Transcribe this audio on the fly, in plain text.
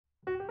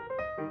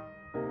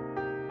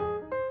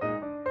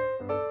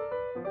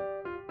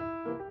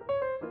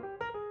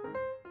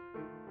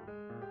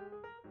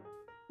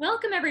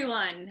Welcome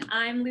everyone.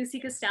 I'm Lucy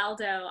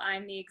Castaldo.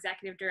 I'm the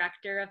Executive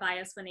Director of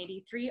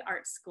IS183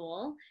 Art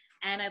School,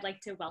 and I'd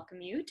like to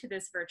welcome you to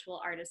this virtual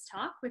artist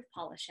talk with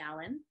Paula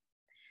Shalan.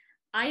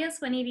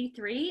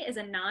 IS183 is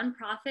a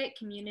nonprofit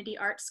community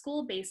art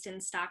school based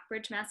in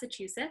Stockbridge,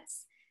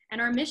 Massachusetts,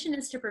 and our mission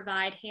is to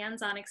provide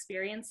hands-on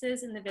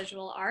experiences in the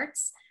visual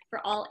arts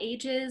for all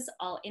ages,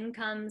 all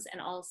incomes,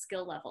 and all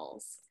skill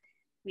levels.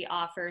 We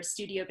offer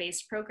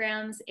studio-based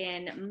programs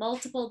in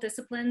multiple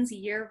disciplines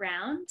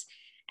year-round,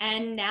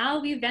 and now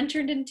we've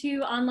ventured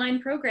into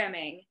online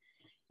programming.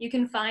 You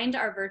can find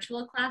our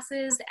virtual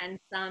classes and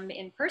some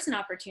in-person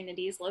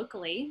opportunities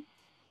locally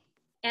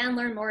and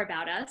learn more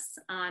about us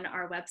on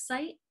our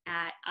website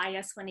at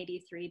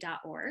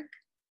is183.org.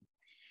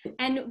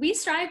 And we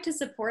strive to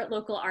support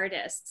local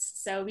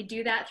artists. So we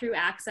do that through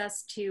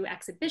access to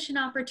exhibition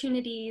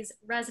opportunities,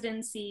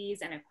 residencies,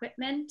 and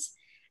equipment.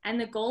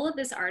 And the goal of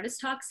this Artist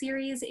Talk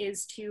series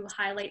is to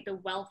highlight the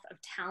wealth of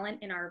talent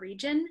in our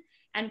region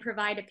and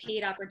provide a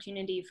paid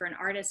opportunity for an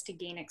artist to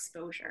gain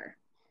exposure.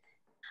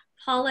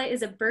 Paula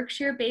is a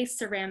Berkshire-based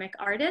ceramic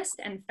artist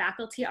and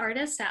faculty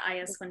artist at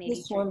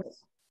IS183.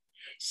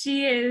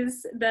 She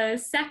is the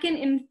second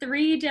in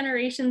 3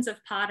 generations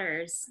of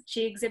potters.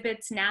 She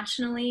exhibits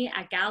nationally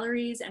at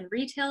galleries and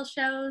retail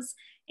shows,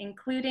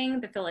 including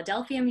the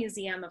Philadelphia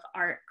Museum of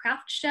Art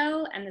Craft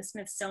Show and the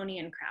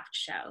Smithsonian Craft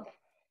Show.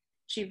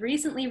 She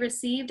recently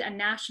received a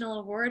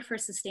National Award for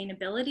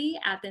Sustainability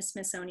at the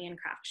Smithsonian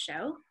Craft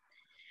Show.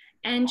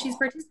 And she's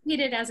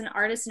participated as an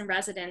artist in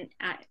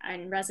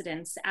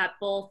residence at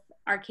both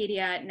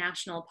Arcadia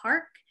National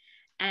Park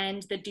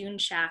and the Dune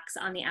Shacks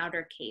on the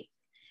Outer Cape.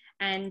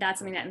 And that's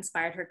something that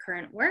inspired her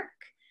current work.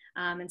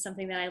 And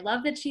something that I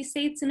love that she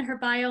states in her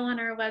bio on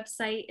our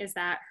website is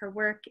that her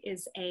work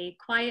is a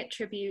quiet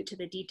tribute to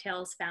the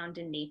details found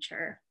in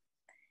nature.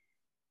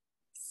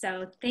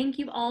 So thank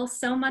you all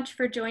so much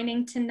for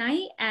joining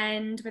tonight.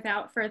 And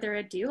without further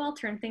ado, I'll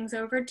turn things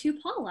over to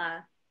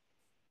Paula.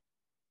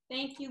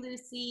 Thank you,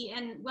 Lucy,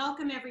 and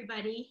welcome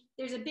everybody.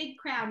 There's a big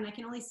crowd and I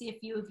can only see a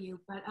few of you,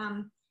 but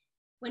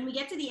when we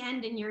get to the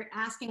end and you're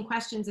asking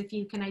questions, if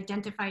you can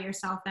identify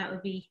yourself, that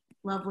would be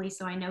lovely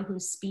so I know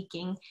who's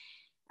speaking.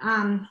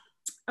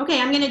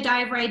 Okay, I'm gonna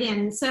dive right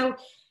in. So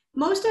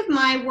most of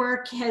my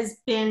work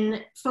has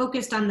been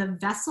focused on the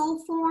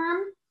vessel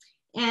form,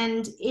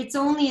 and it's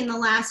only in the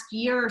last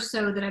year or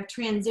so that I've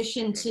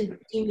transitioned to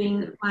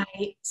doing my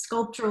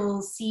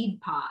sculptural seed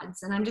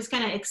pods, and I'm just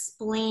gonna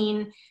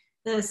explain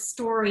the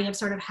story of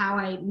sort of how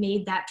I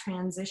made that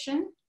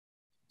transition.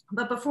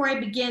 But before I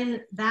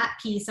begin that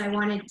piece, I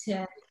wanted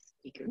to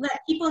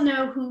let people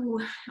know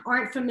who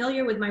aren't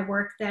familiar with my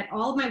work that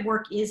all of my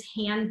work is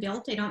hand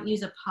built. I don't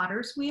use a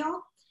potter's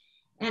wheel.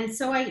 And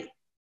so I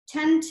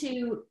tend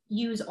to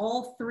use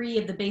all 3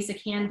 of the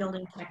basic hand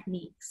building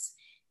techniques.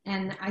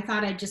 And I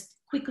thought I'd just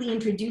quickly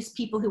introduce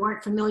people who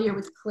aren't familiar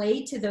with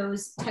clay to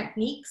those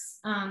techniques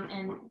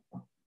and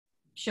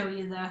show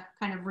you the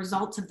kind of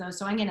results of those.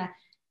 So I'm gonna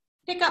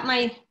pick up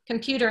my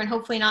computer and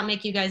hopefully not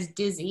make you guys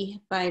dizzy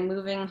by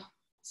moving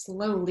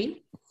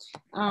slowly.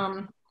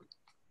 And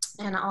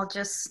I'll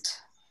just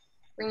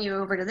bring you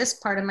over to this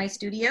part of my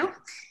studio.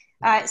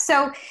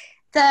 So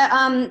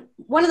the,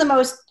 one of the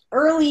most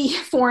early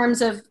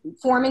forms of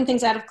forming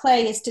things out of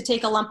clay is to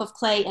take a lump of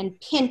clay and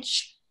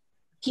pinch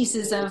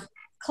pieces of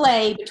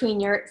clay between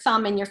your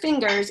thumb and your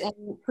fingers and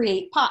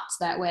create pots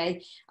that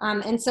way.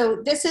 And so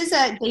this is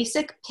a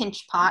basic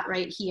pinch pot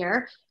right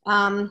here.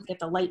 Get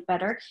the light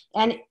better.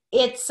 And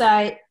it's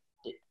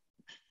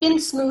been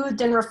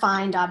smoothed and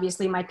refined.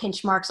 Obviously, my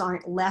pinch marks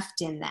aren't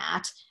left in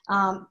that.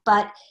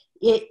 But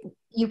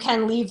you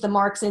can leave the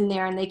marks in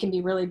there and they can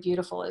be really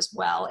beautiful as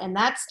well. And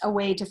that's a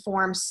way to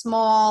form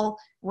small,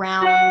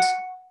 round,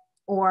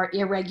 or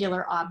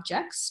irregular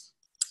objects.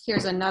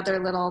 Here's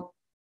another little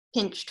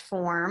pinched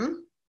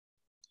form.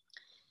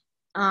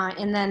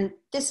 And then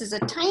this is a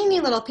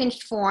tiny little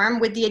pinched form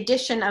with the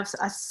addition of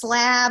a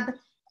slab,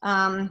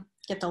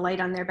 get the light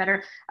on there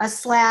better, a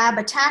slab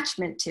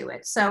attachment to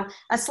it. So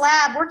a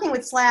slab, working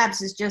with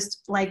slabs is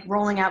just like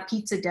rolling out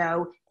pizza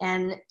dough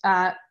and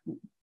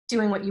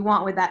doing what you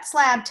want with that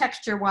slab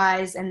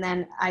texture-wise, and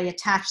then I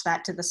attach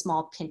that to the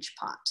small pinch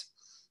pot.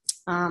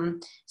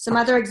 Some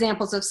other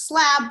examples of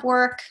slab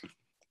work,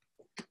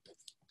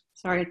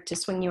 sorry to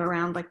swing you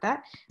around like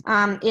that,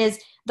 is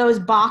those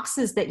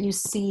boxes that you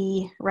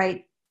see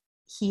right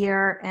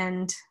here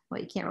and,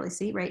 well, you can't really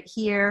see, right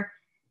here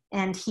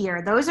and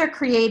here. Those are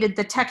created,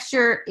 the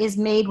texture is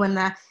made when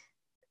the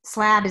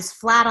slab is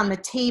flat on the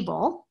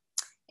table,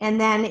 and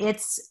then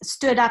it's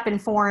stood up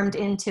and formed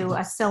into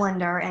a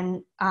cylinder.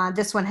 And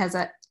this one has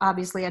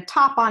obviously a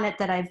top on it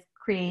that I've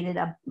created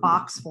a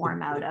box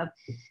form out of.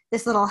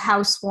 This little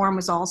house form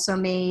was also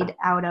made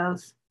out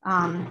of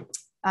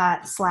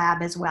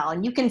slab as well.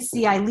 And you can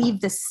see I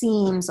leave the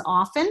seams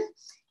often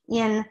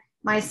in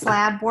my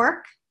slab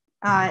work.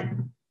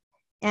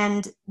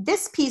 And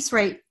this piece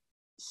right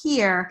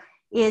here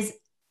is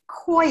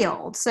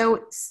coiled.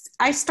 So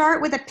I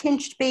start with a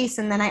pinched base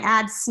and then I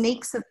add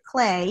snakes of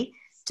clay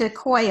to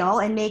coil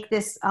and make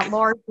this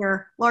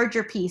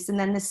larger piece, and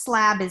then the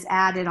slab is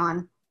added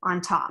on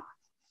top.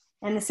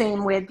 And the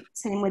same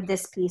with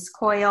this piece,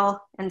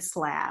 coil and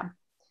slab.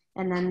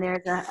 And then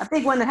there's a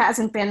big one that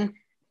hasn't been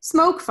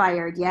smoke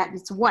fired yet.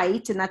 It's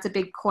white, and that's a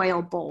big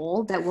coil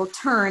bowl that will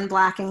turn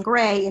black and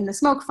gray in the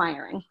smoke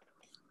firing.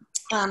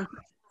 So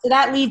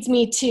that leads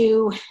me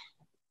to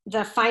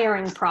the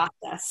firing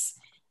process.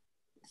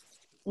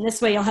 And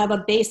this way you'll have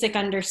a basic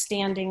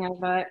understanding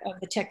of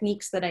the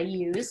techniques that I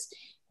use.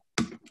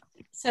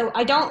 So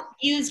I don't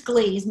use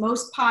glaze.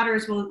 Most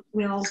potters will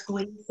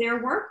glaze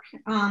their work,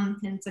 and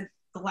it's a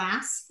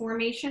glass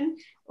formation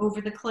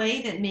over the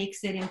clay that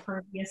makes it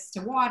impervious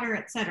to water,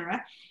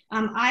 etc.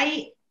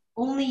 I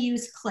only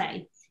use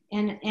clay.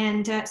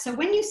 And so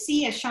when you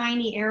see a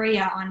shiny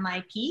area on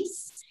my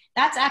piece,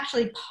 that's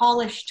actually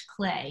polished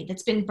clay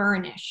that's been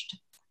burnished.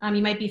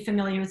 You might be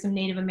familiar with some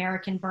Native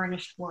American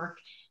burnished work.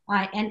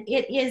 And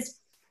it is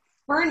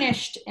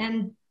burnished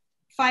and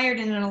fired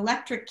in an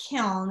electric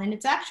kiln, and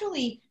it's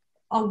actually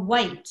a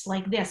white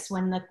like this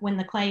when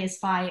the clay is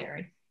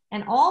fired.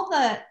 And all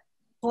the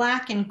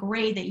black and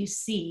gray that you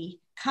see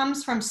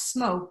comes from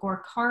smoke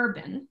or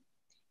carbon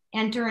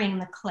entering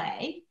the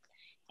clay.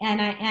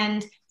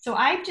 And so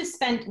I've just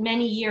spent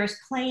many years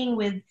playing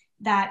with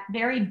that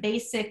very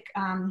basic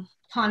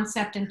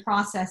concept and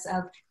process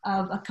of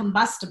a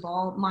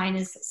combustible. Mine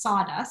is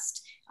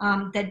sawdust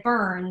that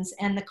burns,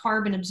 and the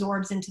carbon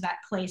absorbs into that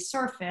clay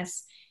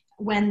surface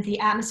when the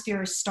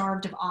atmosphere is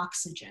starved of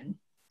oxygen.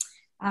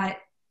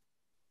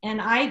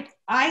 And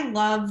I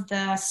love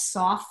the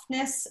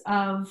softness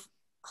of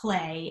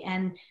clay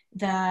and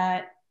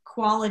the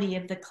quality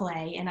of the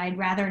clay, and I'd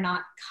rather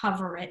not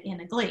cover it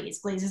in a glaze.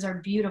 Glazes are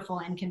beautiful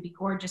and can be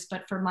gorgeous,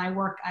 but for my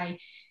work, I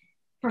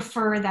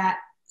prefer that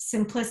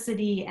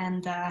simplicity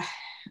and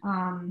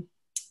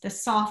the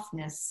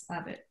softness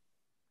of it.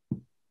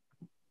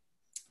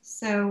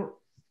 So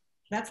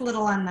that's a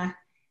little on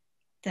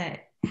the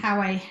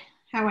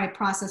how I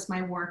process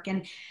my work.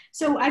 And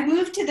so I've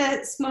moved to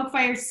the smoke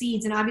fired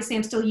seeds, and obviously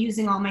I'm still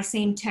using all my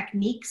same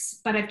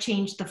techniques, but I've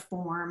changed the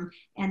form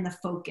and the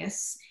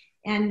focus.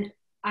 And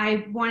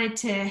I wanted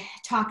to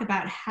talk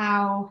about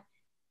how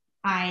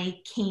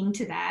I came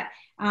to that.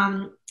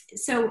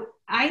 So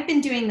I've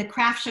been doing the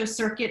craft show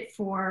circuit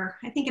for,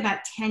 I think,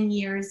 about 10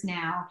 years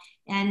now.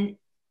 And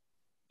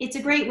it's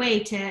a great way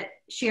to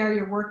share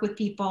your work with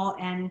people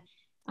and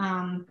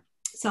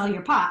sell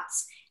your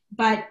pots.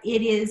 But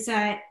it is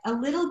a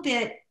little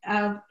bit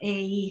of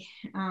a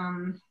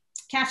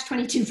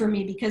catch-22 for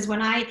me, because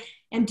when I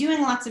am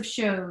doing lots of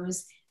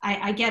shows,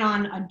 I get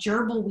on a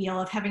gerbil wheel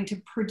of having to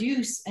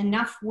produce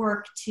enough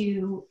work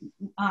to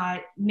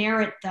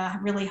merit the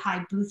really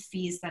high booth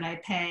fees that I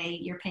pay.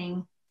 You're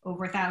paying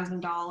over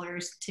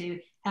 $1,000 to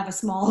have a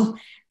small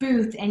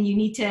booth, and you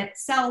need to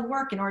sell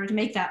work in order to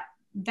make that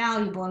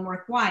valuable and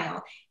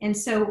worthwhile. And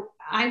so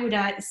I would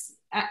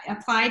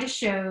apply to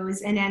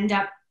shows and end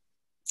up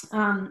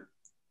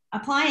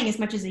applying as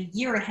much as a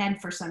year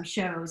ahead for some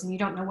shows, and you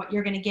don't know what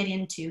you're going to get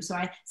into. So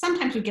I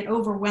sometimes would get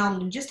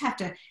overwhelmed and just have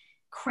to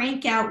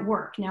crank out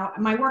work. Now,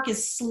 my work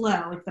is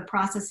slow. The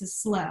process is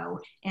slow,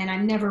 and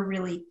I'm never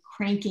really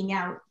cranking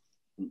out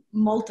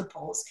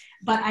multiples,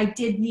 but I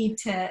did need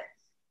to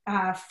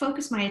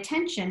focus my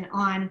attention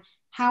on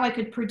how I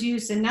could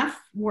produce enough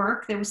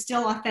work that was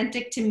still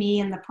authentic to me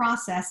in the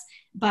process,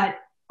 but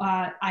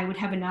I would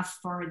have enough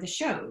for the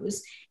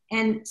shows.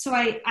 And so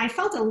I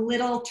felt a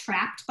little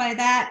trapped by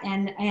that,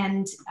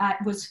 and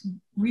was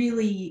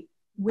really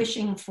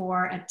wishing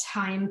for a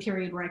time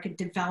period where I could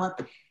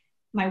develop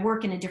my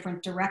work in a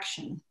different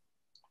direction.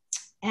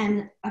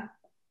 And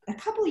a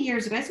couple of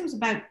years ago, I guess it was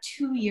about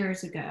 2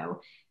 years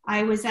ago,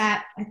 I was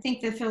at, I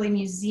think, the Philly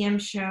Museum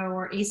Show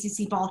or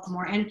ACC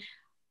Baltimore, and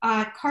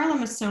Carla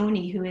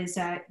Masoni, who is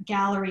a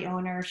gallery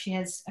owner, she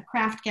has a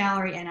craft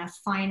gallery and a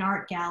fine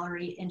art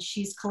gallery, and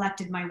she's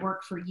collected my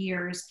work for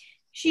years.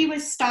 She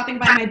was stopping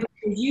by my booth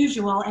as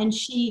usual, and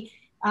she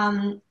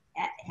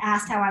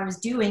asked how I was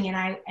doing, and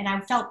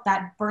I felt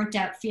that burnt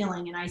out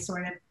feeling, and I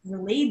sort of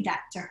relayed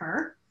that to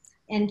her.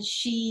 And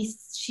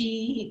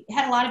she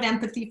had a lot of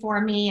empathy for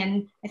me,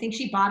 and I think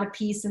she bought a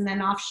piece, and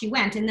then off she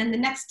went. And then the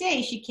next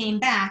day she came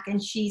back and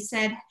she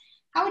said,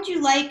 "How would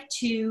you like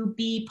to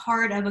be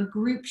part of a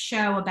group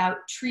show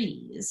about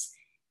trees?"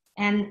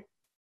 And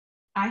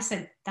I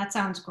said, "That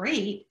sounds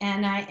great."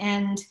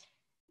 And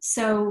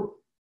so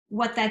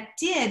what that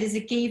did is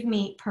it gave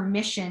me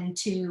permission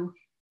to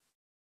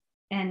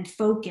and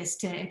focus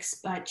to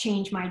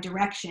change my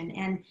direction.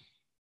 And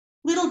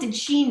little did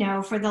she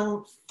know, for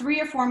the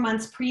 3 or 4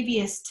 months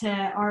previous to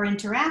our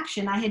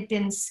interaction, I had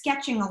been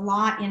sketching a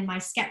lot in my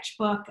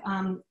sketchbook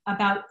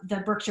about the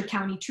Berkshire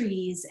County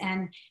trees,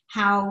 and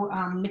how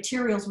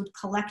materials would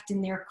collect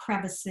in their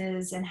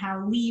crevices, and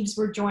how leaves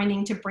were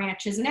joining to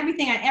branches, and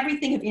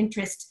everything of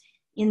interest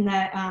in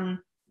the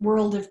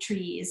world of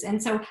trees.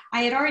 And so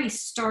I had already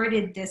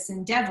started this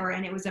endeavor,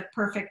 and it was a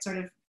perfect sort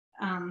of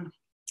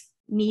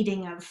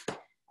meeting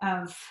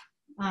of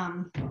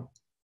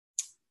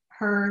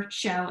her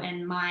show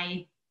and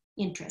my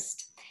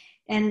interest.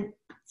 And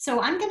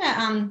so I'm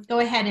gonna go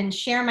ahead and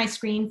share my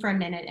screen for a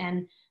minute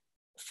and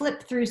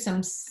flip through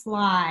some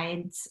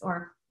slides,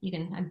 or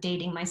I'm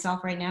dating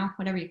myself right now,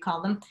 whatever you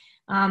call them,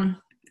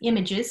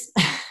 images,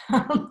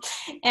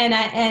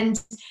 and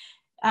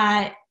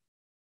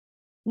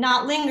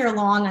not linger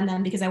long on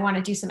them because I want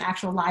to do some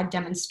actual live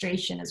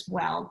demonstration as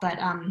well. But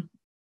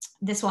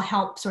this will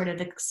help sort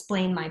of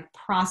explain my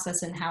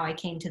process and how I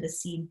came to the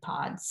seed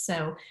pods.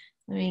 So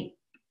let me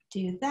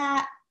do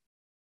that.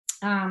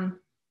 And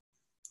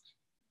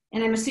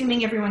I'm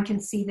assuming everyone can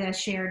see the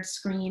shared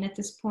screen at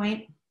this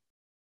point.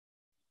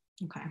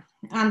 Okay.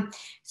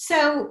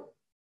 So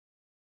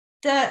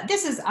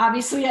this is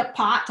obviously a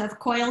pot, a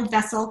coiled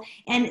vessel,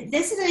 and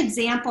this is an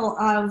example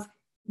of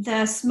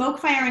the smoke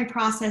firing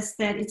process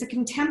that it's a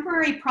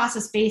contemporary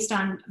process based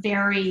on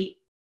very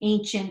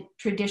ancient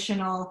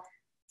traditional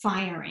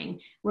firing,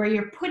 where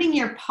you're putting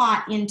your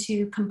pot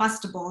into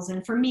combustibles.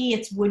 And for me,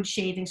 it's wood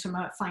shavings from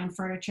a fine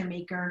furniture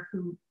maker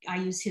who I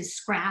use his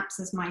scraps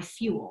as my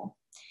fuel.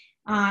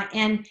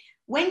 And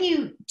when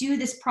you do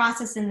this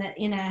process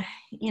in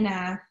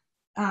a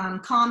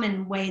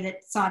common way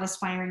that sawdust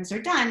firings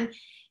are done,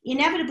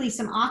 inevitably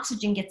some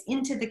oxygen gets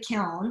into the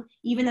kiln,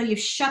 even though you've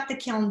shut the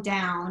kiln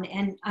down,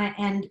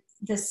 and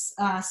this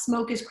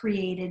smoke is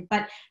created.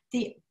 But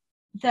the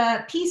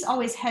piece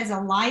always has a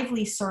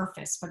lively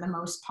surface for the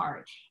most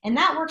part, and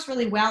that works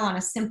really well on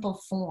a simple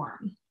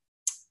form.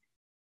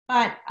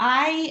 But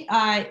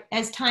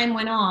as time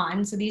went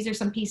on, so these are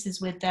some pieces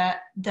with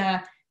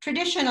the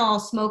traditional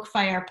smoke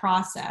fire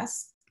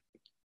process.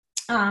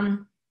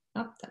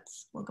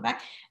 We'll go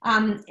back.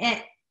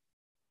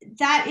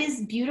 That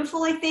is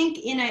beautiful, I think,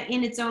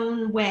 in its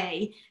own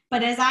way.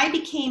 But as I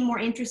became more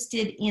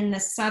interested in the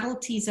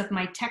subtleties of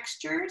my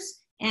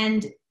textures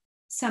and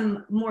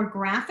some more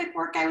graphic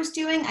work I was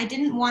doing, I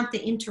didn't want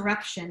the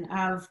interruption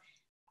of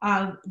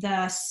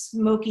the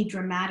smoky,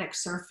 dramatic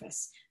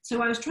surface.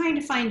 So I was trying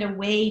to find a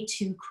way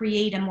to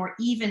create a more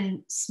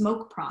even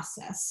smoke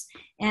process.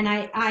 And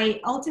I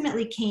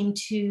ultimately came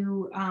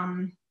to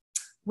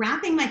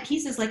wrapping my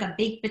pieces like a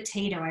baked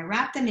potato. I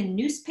wrap them in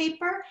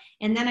newspaper,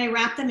 and then I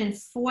wrap them in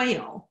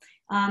foil.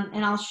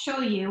 And I'll show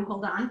you,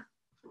 hold on.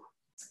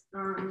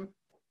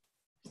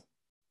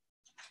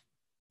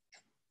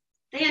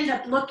 They end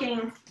up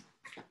looking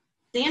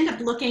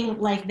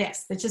like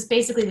this. It's just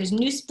basically,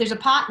 there's a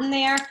pot in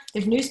there,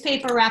 there's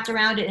newspaper wrapped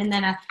around it, and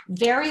then a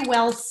very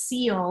well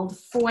sealed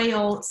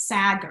foil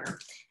sagger.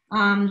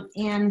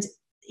 And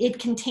it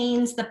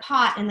contains the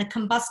pot and the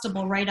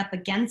combustible right up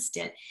against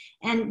it.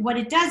 And what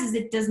it does is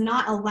it does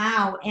not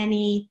allow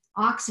any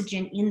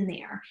oxygen in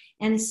there.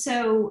 And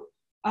so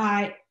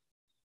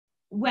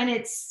when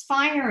it's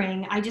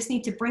firing, I just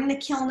need to bring the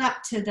kiln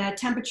up to the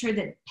temperature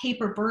that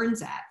paper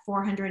burns at,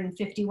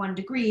 451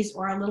 degrees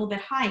or a little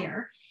bit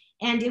higher,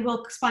 and it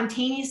will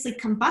spontaneously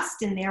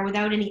combust in there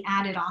without any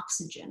added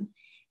oxygen.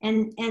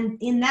 And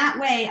in that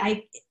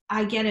way,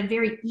 I get a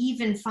very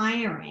even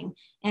firing.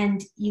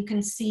 And you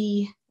can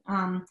see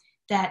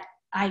that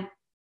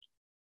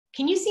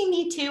can you see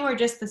me too, or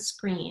just the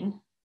screen?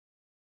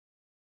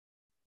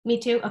 Me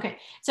too? Okay.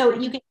 So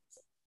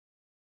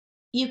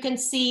you can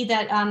see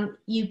that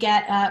you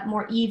get a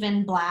more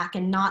even black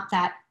and not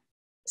that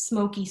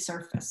smoky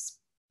surface.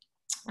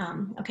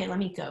 Okay, let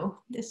me go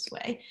this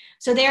way.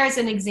 So there's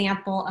an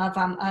example of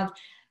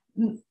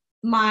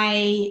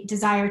my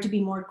desire to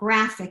be more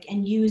graphic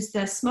and use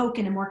the smoke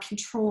in a more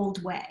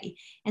controlled way.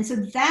 And so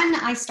then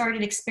I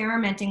started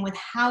experimenting with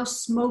how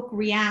smoke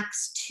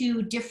reacts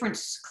to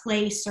different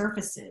clay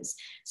surfaces.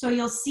 So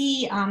you'll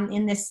see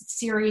in this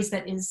series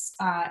that is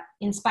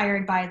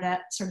inspired by the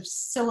sort of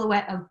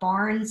silhouette of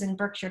barns in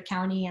Berkshire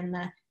County and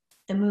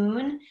the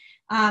moon.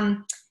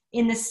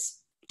 In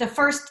the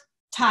first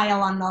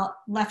tile on the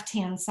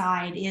left-hand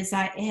side is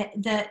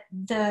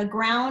the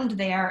ground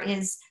there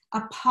is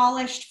a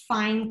polished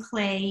fine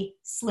clay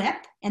slip,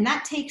 and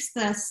that takes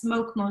the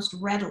smoke most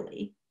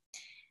readily.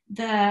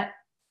 The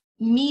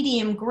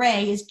medium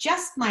gray is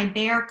just my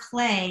bare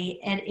clay,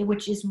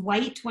 which is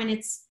white when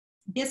it's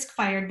bisque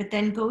fired, but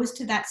then goes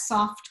to that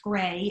soft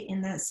gray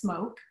in the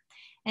smoke.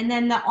 And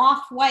then the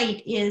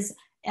off-white is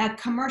a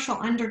commercial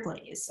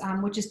underglaze,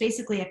 which is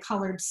basically a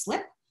colored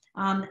slip,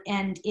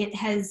 and it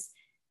has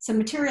some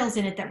materials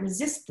in it that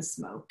resist the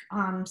smoke.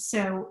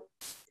 So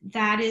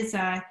that is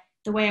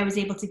the way I was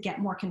able to get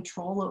more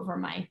control over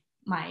my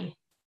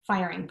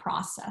firing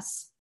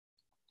process.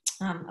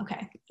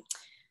 Okay,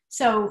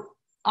 so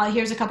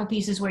here's a couple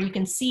pieces where you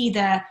can see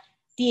the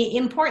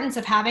importance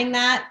of having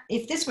that.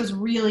 If this was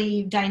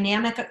really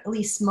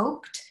dynamically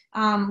smoked,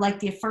 like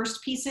the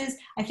first pieces,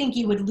 I think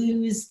you would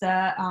lose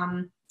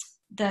the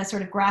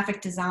sort of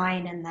graphic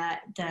design and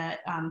the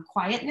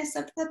quietness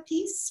of the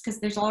piece,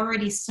 because there's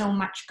already so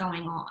much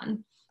going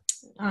on.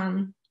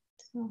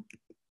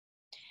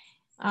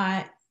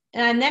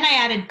 And then I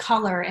added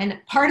color,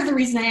 and part of the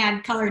reason I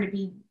added color, to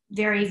be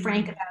very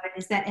frank about it,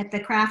 is that at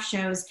the craft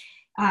shows,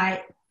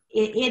 it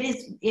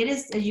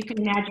is, as you can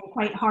imagine,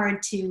 quite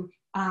hard to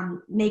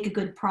make a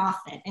good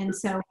profit. And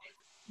so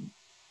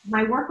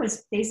my work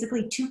was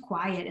basically too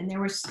quiet, and there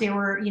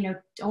were, you know,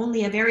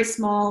 only a very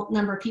small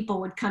number of people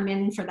would come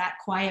in for that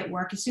quiet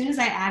work. As soon as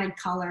I added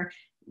color,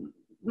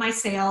 my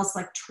sales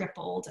like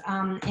tripled.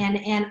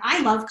 And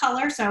I love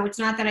color, so it's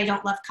not that I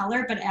don't love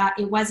color, but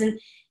it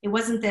wasn't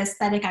the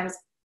aesthetic I was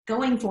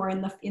going for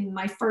in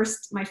my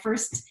first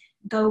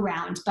go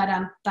round.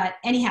 But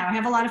anyhow, I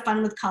have a lot of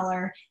fun with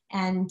color,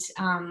 and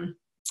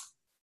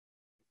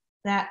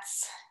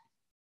that's,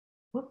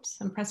 whoops,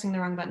 I'm pressing the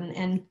wrong button,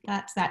 and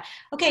that's that.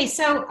 Okay,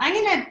 so I'm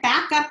gonna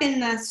back up in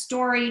the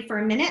story for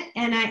a minute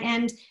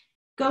and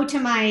go to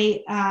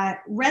my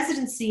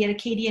residency at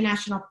Acadia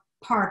National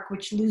Park,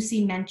 which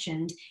Lucy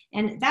mentioned.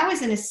 And that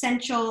was an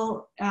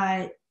essential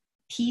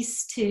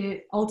piece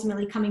to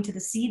ultimately coming to the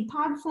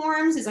Seedpod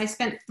forums, is I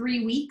spent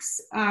 3 weeks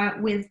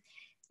with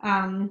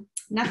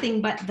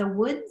nothing but the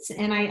woods,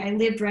 and I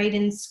lived right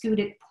in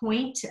Scudic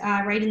Point,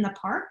 right in the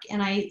park,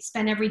 and I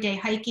spent every day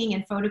hiking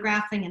and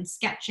photographing and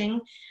sketching,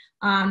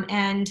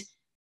 and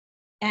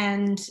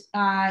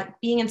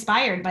being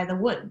inspired by the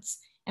woods.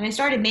 And I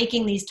started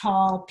making these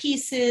tall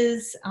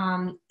pieces.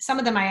 Some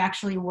of them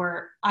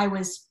I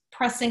was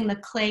pressing the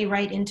clay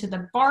right into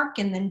the bark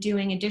and then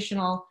doing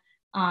additional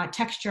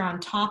texture on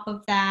top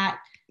of that.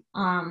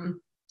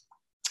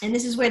 And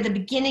this is where the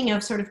beginning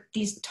of sort of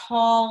these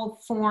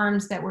tall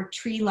forms that were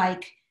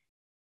tree-like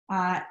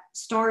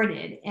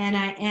started.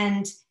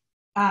 And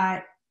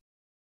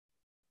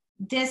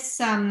this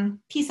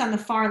piece on the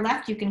far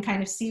left, you can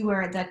kind of see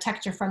where the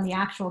texture from the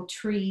actual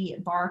tree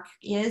bark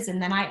is.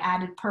 And then I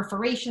added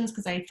perforations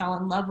because I fell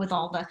in love with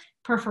all the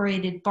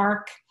perforated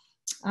bark.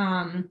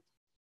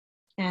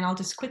 And I'll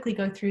just quickly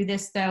go through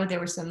this, though. There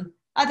were some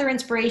other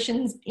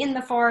inspirations in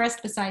the forest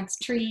besides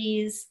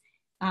trees.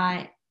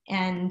 And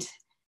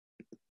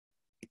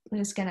I'm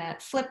just gonna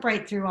flip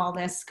right through all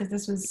this because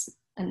this was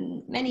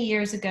many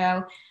years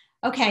ago.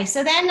 Okay,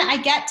 so then I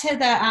get to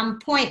the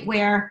point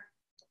where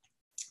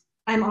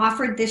I'm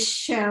offered this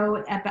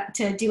show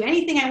to do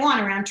anything I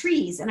want around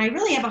trees. And I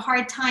really have a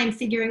hard time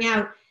figuring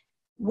out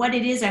what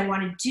it is I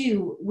want to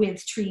do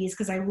with trees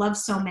because I love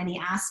so many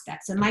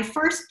aspects. And my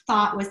first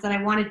thought was that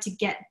I wanted to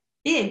get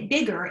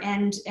bigger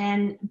and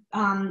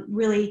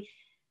really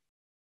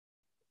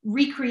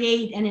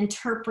recreate and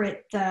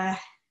interpret the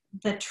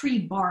tree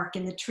bark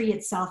and the tree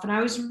itself. And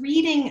I was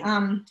reading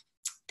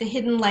The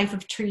Hidden Life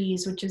of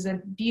Trees, which is a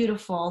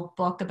beautiful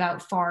book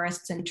about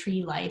forests and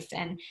tree life.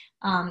 And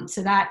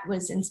so that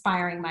was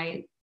inspiring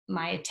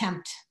my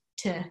attempt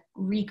to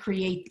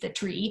recreate the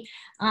tree.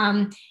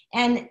 And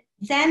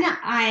then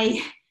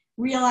I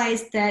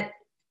realized that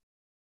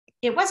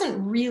it wasn't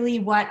really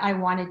what I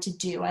wanted to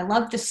do. I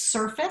love the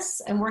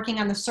surface and working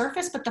on the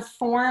surface, but the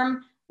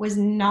form was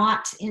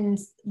not in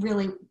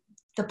really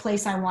the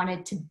place I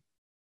wanted to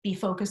be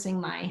focusing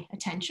my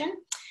attention.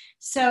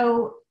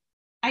 So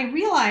I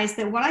realized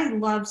that what I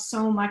love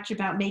so much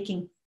about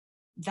making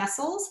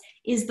vessels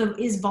is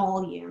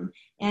volume,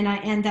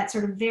 and that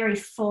sort of very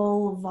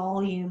full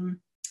volume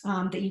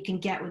that you can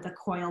get with a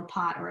coil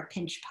pot or a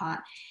pinch pot.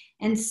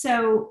 And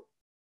so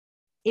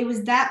it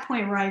was that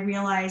point where I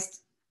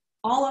realized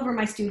all over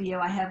my studio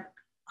I have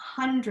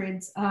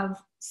hundreds of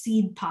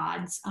seed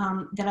pods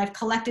that I've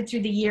collected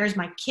through the years.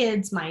 My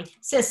kids, my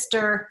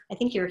sister, I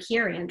think you're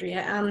here,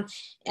 Andrea,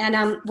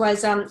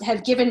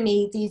 have given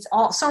me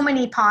so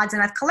many pods,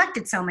 and I've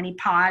collected so many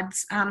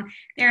pods.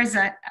 There's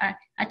a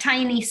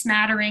tiny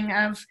smattering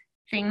of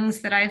things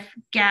that I've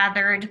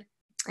gathered.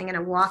 I'm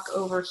gonna walk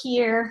over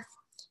here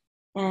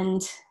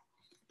and,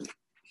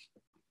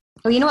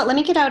 oh, you know what? Let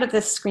me get out of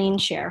this screen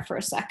share for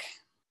a sec.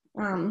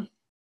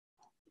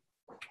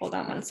 Hold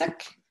on one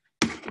sec.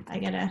 I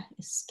gotta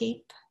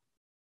escape.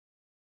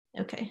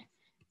 Okay.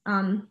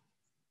 Oh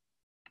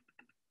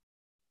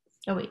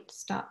wait,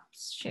 stop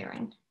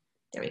sharing.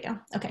 There we go.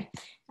 Okay.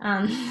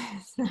 All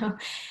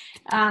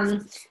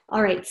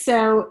right.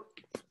 So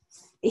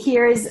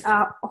here's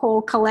a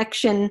whole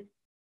collection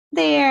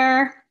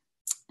there.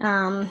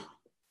 And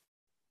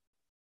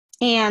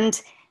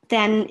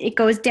then it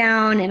goes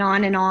down and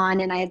on,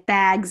 and I have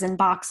bags and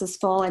boxes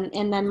full,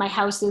 and then my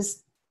house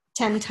is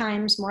 10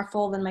 times more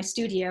full than my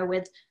studio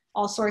with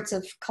all sorts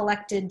of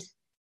collected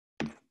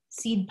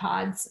seed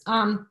pods.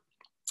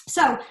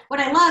 So what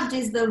I loved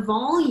is the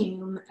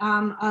volume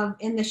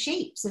and the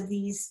shapes of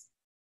these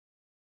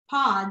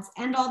pods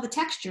and all the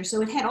texture.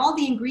 So it had all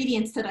the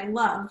ingredients that I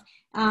love,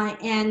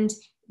 and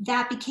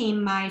that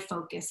became my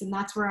focus. And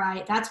that's where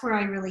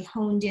I really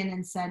honed in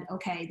and said,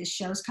 okay, this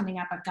show's coming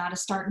up. I've got to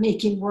start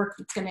making work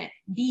that's going to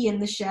be in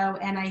the show.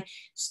 And I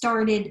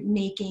started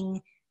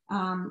making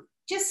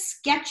just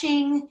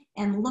sketching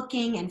and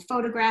looking and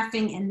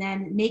photographing, and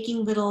then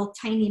making little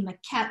tiny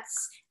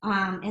maquettes.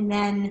 And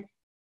then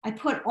I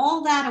put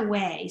all that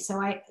away. So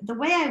the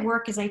way I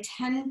work is I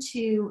tend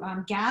to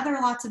gather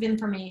lots of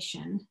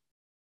information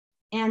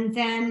and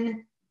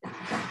then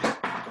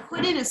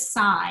put it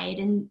aside,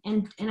 and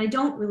I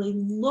don't really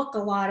look a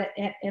lot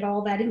at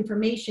all that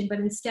information, but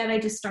instead I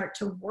just start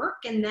to work,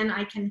 and then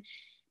I can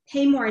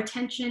pay more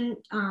attention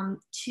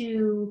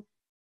to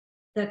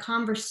the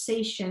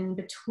conversation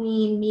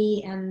between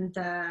me and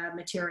the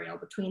material,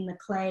 between the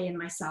clay and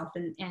myself,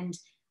 and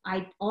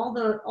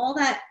all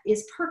that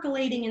is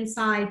percolating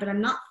inside, but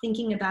I'm not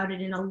thinking about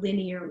it in a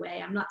linear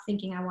way. I'm not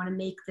thinking I want to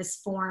make this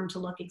form to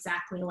look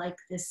exactly like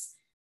this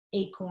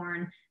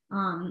acorn,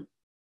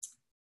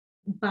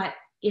 but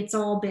it's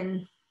all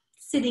been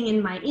sitting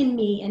in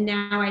me, and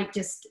now I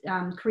just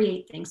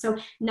create things. So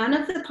none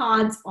of the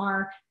pods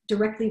are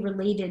directly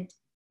related.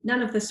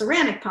 None of the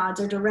ceramic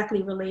pods are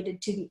directly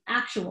related to the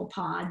actual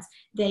pods.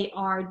 They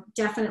are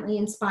definitely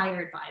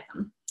inspired by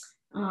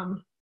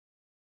them.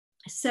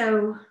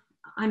 So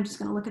I'm just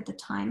going to look at the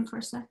time for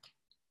a sec.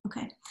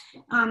 Okay.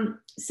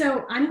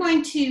 So I'm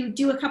going to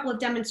do a couple of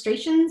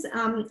demonstrations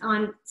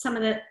on some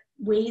of the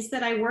ways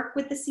that I work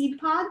with the seed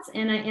pods,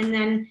 and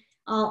then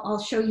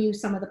I'll show you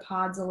some of the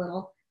pods a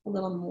little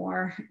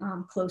more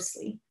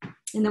closely,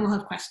 and then we'll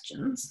have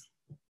questions.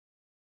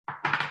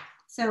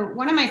 So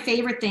one of my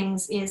favorite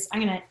things is,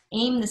 I'm going to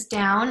aim this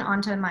down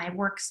onto my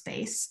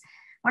workspace.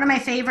 One of my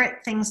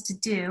favorite things to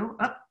do,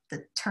 oh,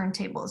 the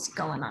turntable is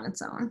going on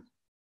its own.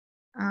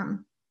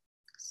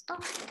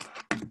 Stop.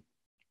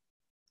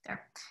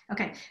 There.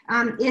 Okay.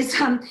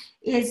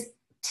 Is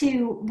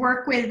to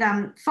work with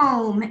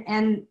foam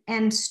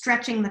and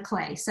stretching the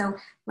clay. So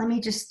let me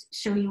just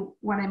show you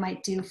what I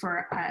might do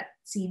for a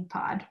seed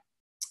pod.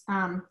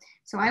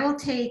 So I will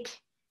take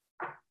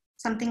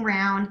something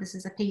round. This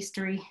is a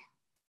pastry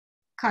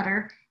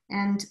cutter,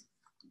 and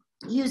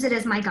use it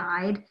as my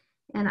guide.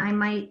 And I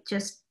might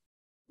just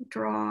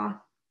draw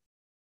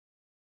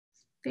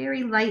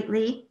very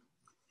lightly,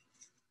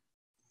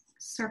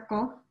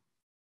 circle.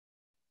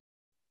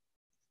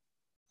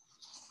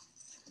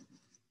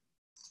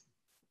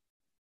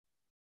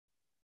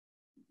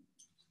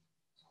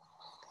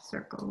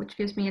 Circle, which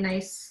gives me a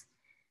nice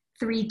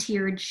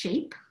 3-tiered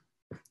shape.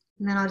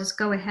 And then I'll just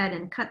go ahead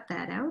and cut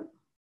that out.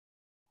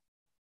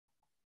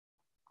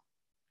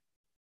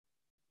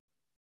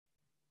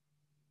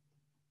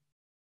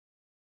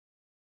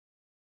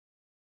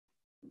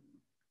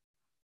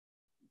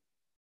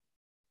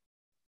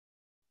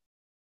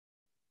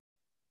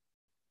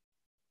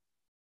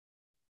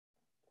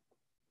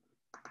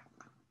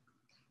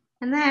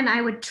 And then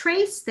I would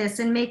trace this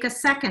and make a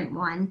second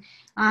one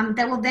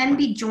that will then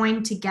be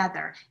joined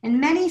together.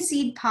 And many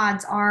seed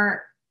pods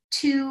are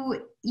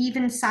 2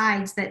 even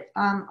sides that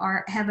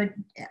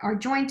are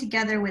joined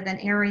together with an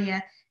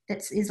area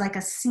that is like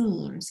a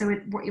seam. So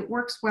it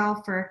works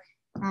well for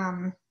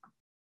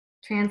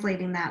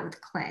translating that with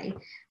clay.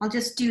 I'll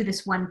just do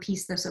this one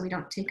piece though, so we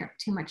don't take up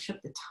too much of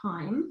the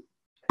time.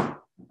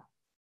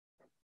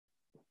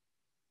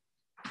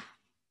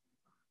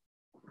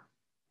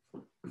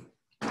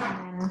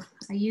 And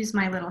I use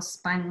my little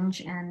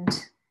sponge and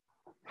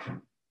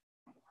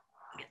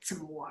get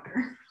some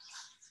water.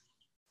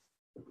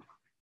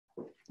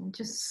 And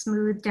just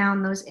smooth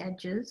down those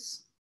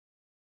edges.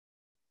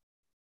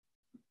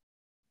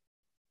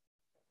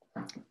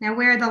 Now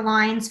where the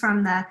lines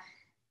from the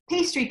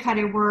pastry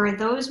cutter were,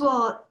 those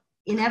will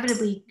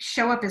inevitably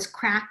show up as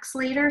cracks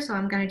later, so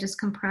I'm going to just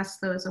compress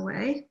those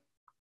away.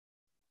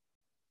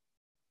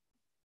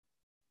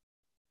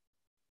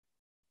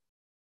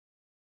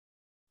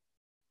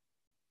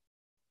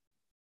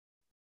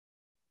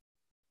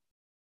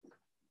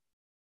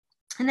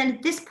 And then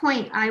at this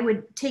point, I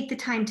would take the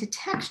time to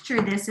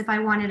texture this if I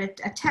wanted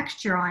a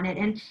texture on it.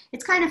 And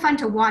it's kind of fun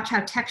to watch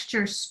how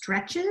texture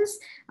stretches.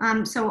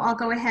 So I'll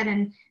go ahead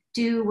and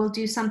we'll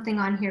do something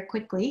on here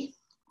quickly.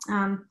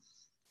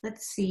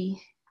 Let's see,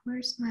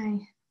 where's my,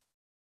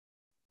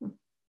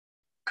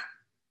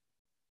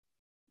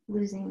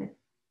 losing it.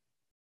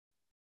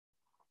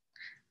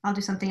 I'll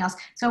do something else.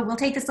 So we'll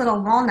take this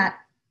little walnut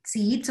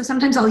seed. So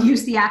sometimes I'll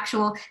use the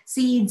actual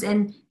seeds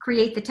and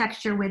create the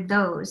texture with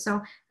those. So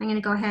I'm going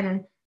to go ahead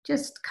and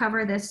just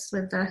cover this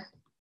with the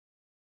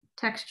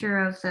texture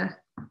of the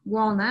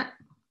walnut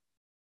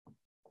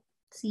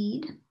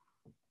seed.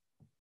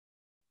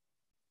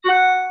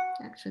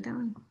 Actually, that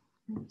one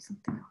might be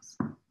something else.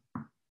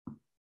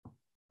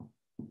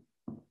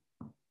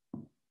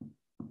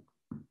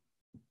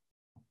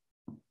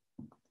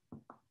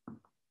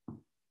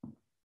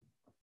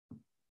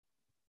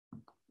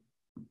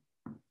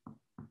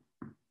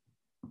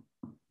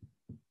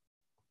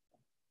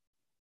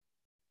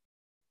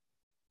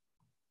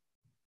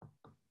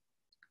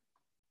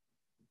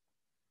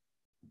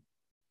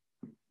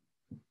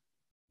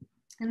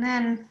 And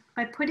then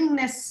by putting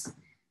this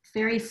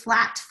very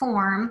flat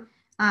form,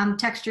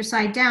 texture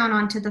side down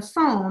onto the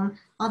foam,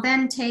 I'll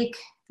then take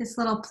this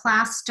little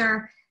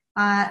plaster,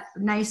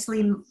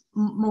 nicely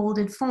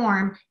molded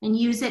form, and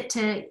use it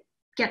to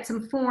get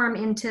some form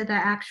into the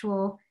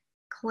actual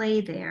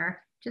clay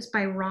there, just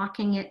by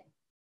rocking it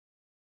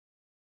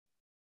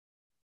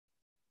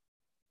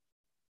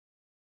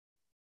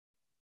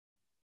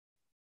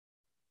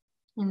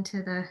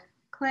into the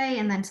clay.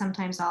 And then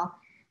sometimes I'll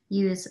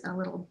use a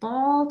little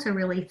ball to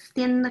really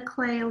thin the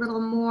clay a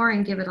little more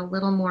and give it a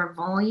little more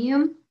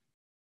volume.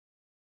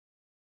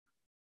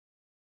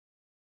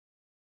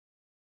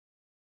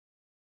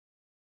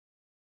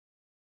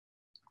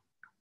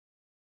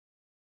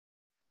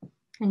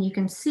 And you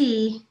can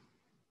see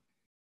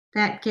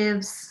that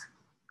gives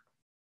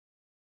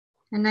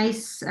a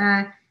nice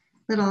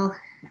little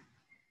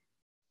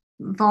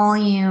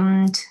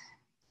volumed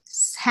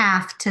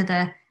half to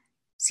the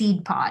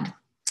seed pod.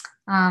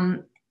 I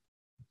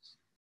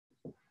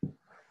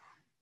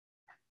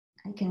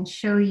can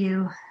show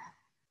you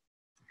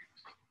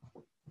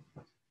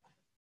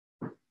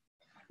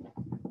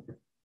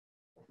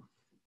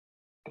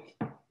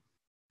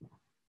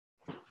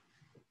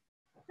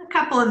a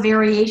couple of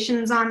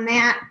variations on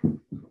that.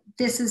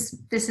 This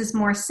is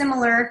more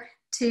similar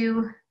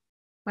to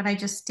what I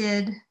just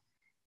did.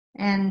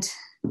 And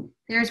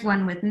there's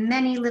one with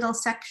many little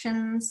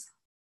sections.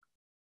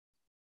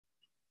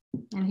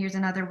 And here's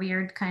another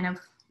weird kind of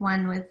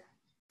one with,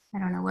 I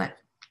don't know what.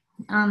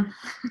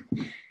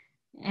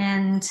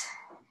 And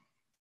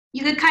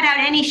you could cut out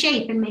any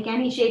shape and make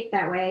any shape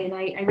that way. And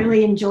I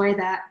really enjoy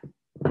that.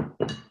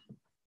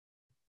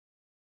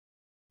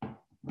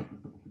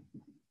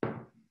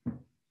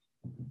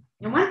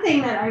 And one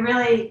thing that I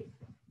really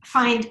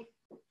find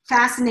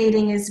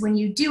fascinating is when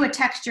you do a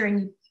texture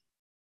and you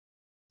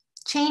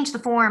change the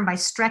form by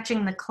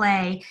stretching the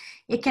clay,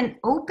 it can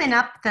open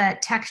up the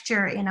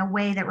texture in a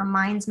way that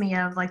reminds me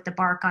of like the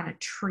bark on a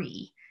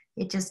tree.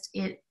 It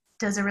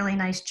does a really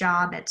nice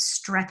job at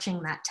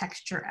stretching that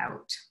texture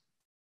out.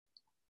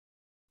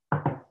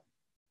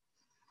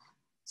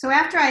 So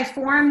after I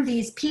form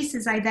these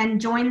pieces, I then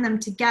join them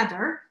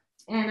together,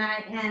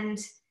 and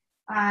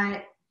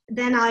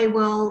then I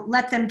will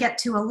let them get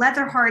to a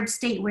leather hard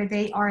state where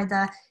they are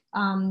the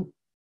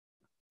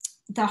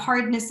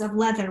hardness of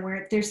leather,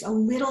 where there's a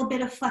little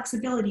bit of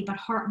flexibility, but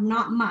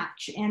not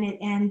much,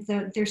 and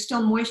there's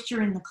still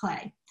moisture in the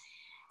clay.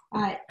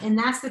 And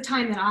that's the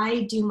time that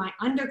I do my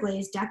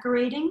underglaze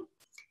decorating.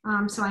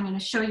 So I'm going to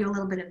show you a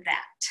little bit of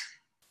that.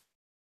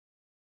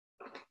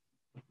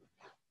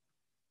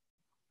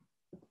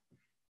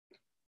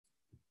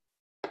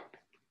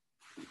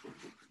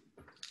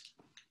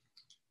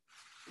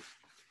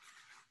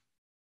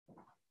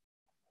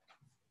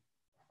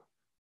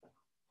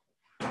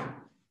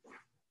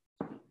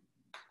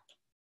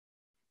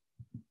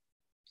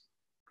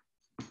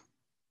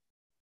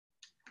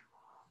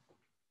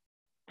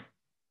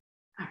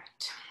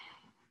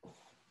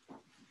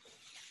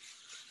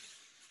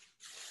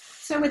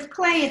 So with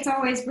clay, it's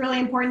always really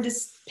important to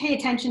pay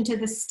attention to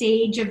the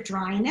stage of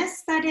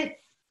dryness that it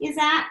is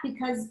at,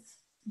 because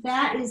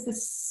that is the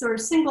sort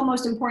of single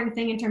most important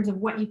thing in terms of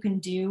what you can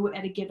do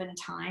at a given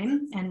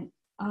time. And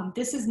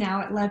this is now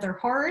at leather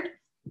hard,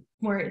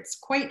 where it's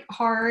quite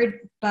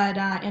hard, but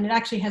and it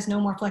actually has no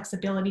more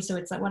flexibility, so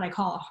it's like what I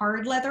call a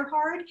hard leather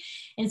hard.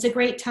 And it's a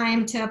great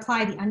time to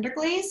apply the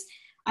underglaze.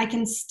 I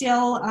can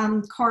still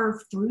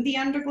carve through the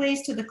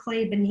underglaze to the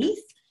clay beneath.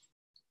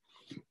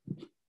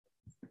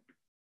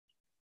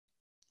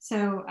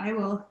 So I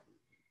will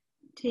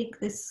take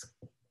this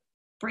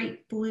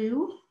bright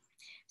blue.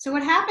 So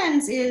what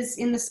happens is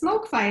in the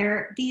smoke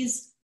fire,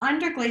 these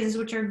underglazes,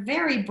 which are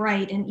very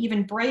bright and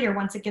even brighter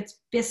once it gets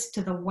bisqued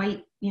to the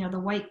white, the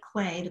white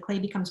clay, the clay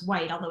becomes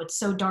white, although it's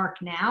so dark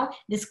now.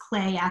 This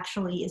clay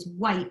actually is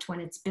white when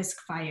it's bisque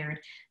fired.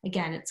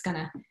 Again, it's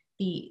gonna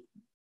be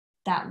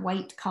that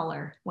white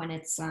color when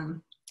it's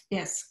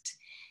bisqued.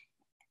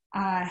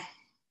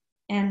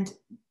 And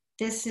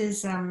this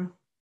is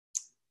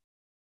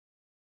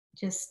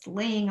just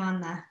laying on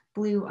the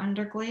blue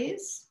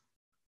underglaze.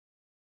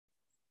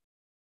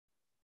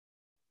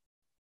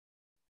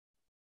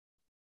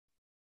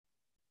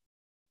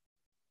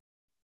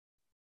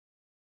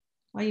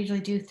 I usually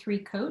do 3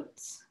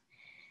 coats.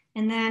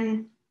 And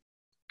then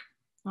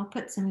I'll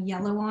put some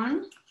yellow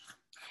on.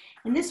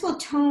 And this will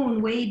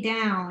tone way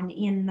down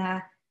in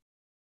the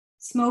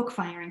smoke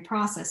firing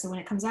process. So when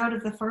it comes out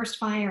of the first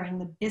firing,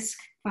 the bisque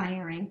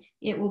firing,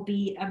 it will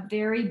be a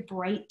very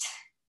bright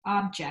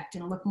object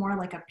and look more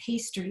like a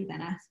pastry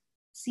than a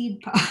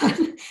seed pod.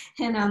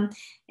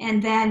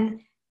 And then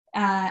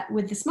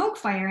with the smoke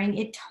firing,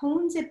 it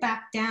tones it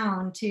back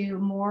down to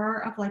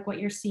more of like what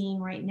you're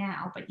seeing right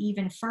now, but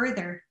even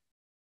further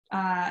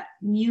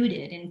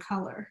muted in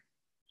color.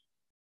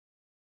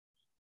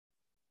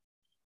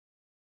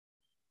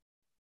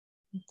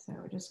 So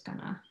we're just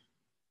gonna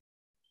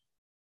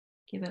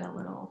give it a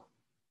little,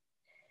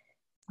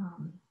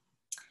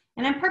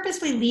 and I'm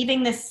purposely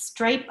leaving this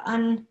stripe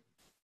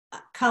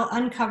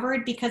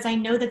uncovered because I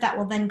know that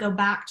will then go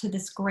back to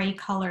this gray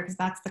color, because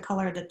that's the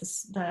color that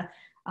the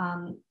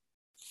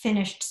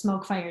finished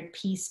smoke fired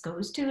piece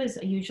goes to, is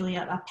usually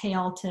a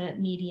pale to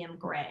medium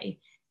gray.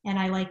 And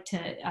I like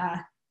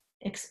to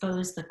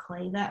expose the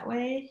clay that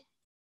way.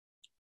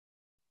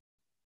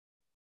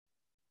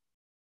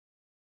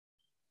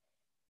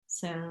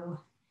 So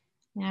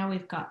now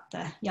we've got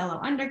the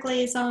yellow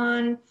underglaze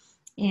on,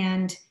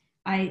 and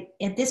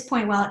at this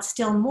point, while it's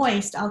still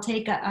moist, I'll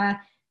take a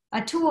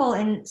tool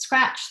and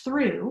scratch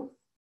through,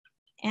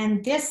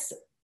 and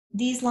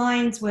these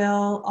lines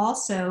will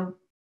also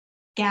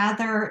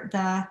gather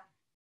the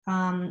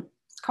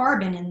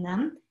carbon in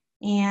them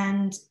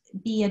and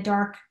be a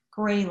dark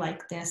gray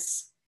like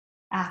this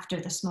after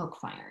the smoke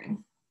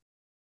firing.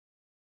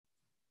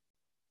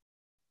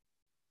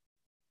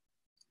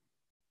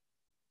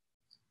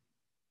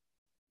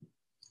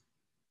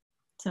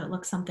 So it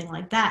looks something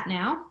like that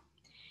now.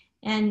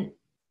 And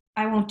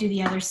I won't do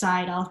the other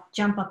side. I'll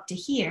jump up to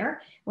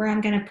here where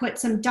I'm going to put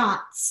some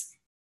dots.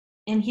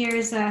 And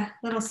here's a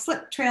little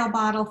slip trail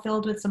bottle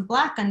filled with some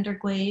black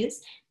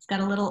underglaze. It's got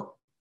a little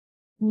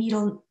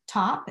needle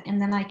top,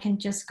 and then I can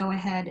just go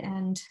ahead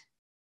and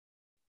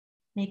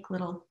make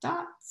little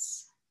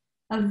dots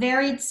of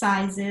varied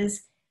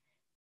sizes.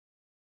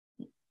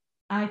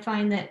 I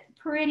find that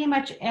pretty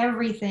much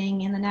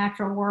everything in the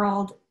natural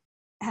world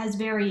has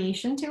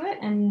variation to it,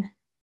 and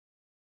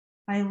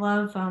I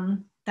love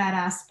that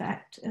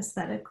aspect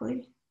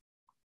aesthetically.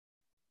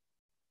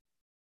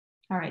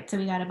 All right, so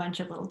we got a bunch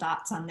of little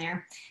dots on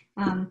there.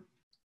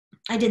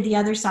 I did the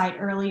other side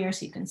earlier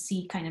so you can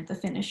see kind of the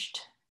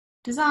finished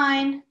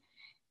design.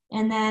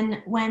 And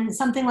then when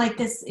something like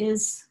this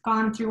is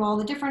gone through all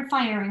the different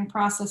firing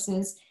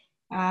processes,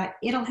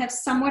 it'll have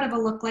somewhat of a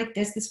look like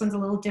this. This one's a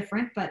little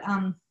different, but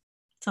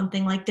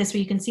something like this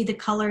where you can see the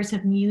colors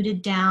have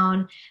muted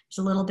down. There's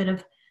a little bit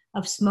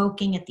of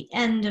smoking at the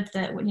end of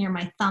the, near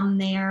my thumb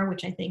there,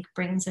 which I think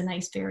brings a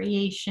nice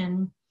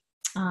variation.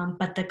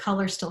 But the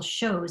color still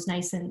shows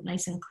nice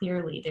and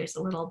clearly. There's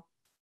a little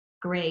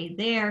gray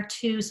there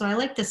too. So I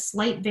like the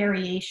slight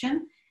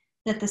variation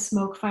that the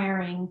smoke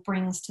firing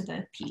brings to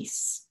the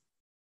piece.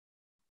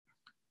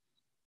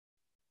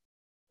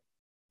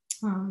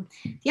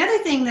 The other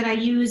thing that I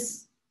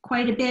use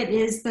quite a bit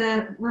is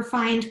the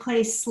refined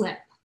clay slip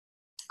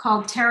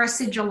called Terra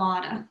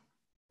Sigilatta.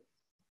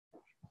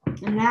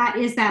 And that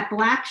is that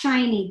black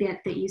shiny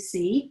bit that you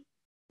see.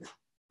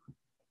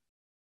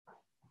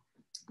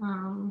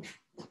 And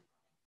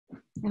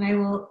I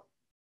will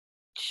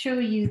show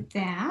you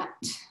that.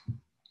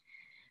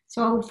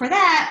 So for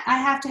that, I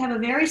have to have a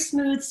very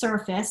smooth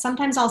surface.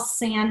 Sometimes I'll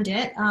sand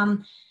it,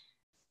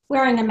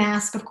 wearing a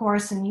mask, of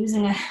course, and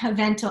using a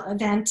vent.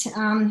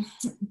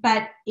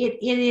 But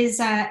it is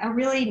a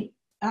really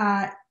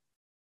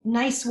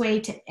nice way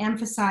to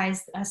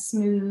emphasize a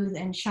smooth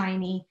and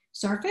shiny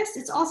surface.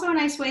 It's also a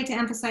nice way to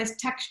emphasize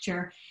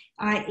texture.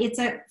 It's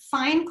a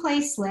fine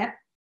clay slip.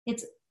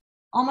 It's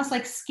almost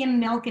like skim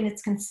milk in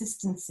its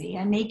consistency.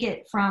 I make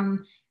it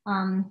from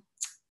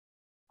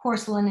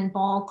porcelain and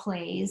ball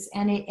clays,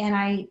 and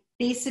I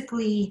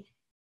basically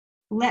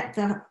let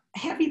the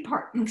heavy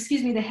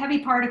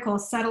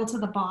particles settle to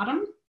the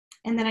bottom,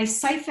 and then I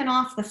siphon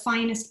off the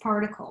finest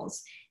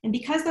particles. And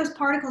because those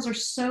particles are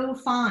so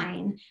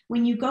fine,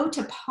 when you go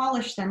to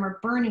polish them or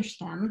burnish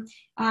them,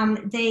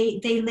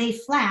 they lay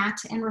flat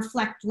and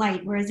reflect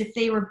light. Whereas if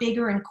they were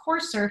bigger and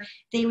coarser,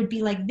 they would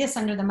be like this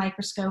under the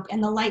microscope,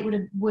 and the light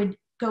would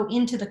go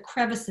into the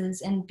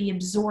crevices and be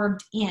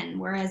absorbed in.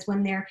 Whereas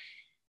when they're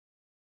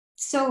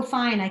so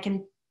fine, I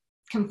can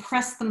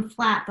compress them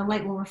flat, the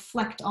light will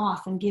reflect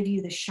off and give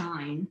you the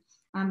shine.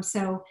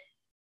 So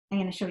I'm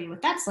going to show you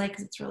what that's like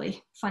because it's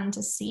really fun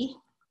to see.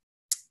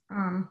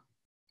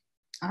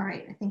 All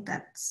right, I think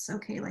that's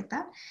okay like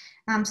that.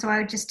 So I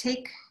would just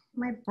take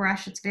my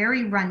brush. It's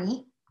very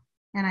runny,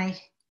 and I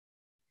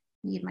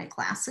need my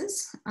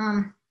glasses.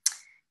 And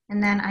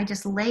then I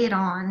just lay it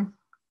on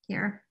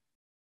here.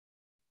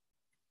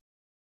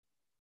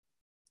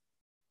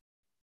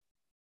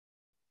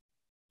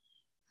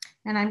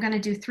 And I'm going to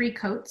do 3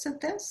 coats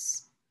of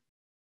this.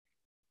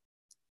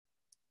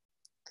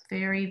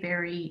 Very,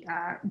 very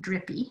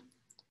drippy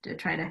to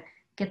try to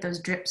get those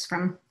drips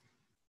from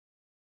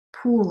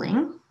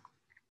pooling.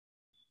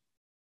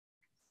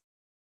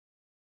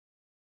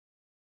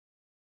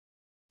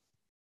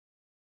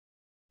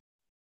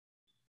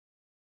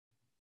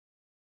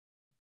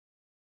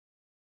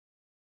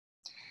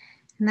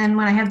 And then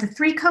when I have the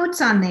 3 coats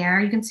on there,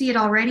 you can see it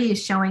already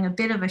is showing a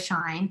bit of a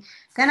shine.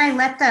 Then I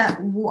let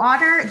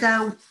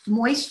the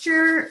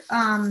moisture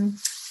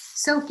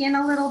soak in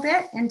a little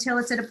bit until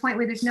it's at a point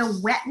where there's no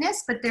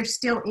wetness, but there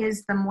still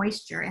is the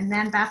moisture. And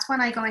then that's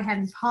when I go ahead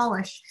and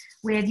polish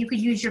with, you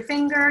could use your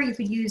finger, you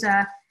could use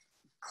a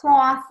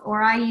cloth,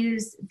 or I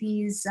use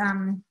these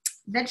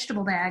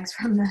vegetable bags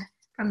from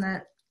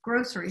the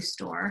grocery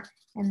store,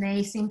 and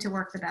they seem to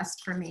work the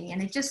best for me.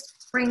 And it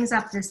just brings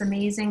up this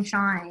amazing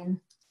shine.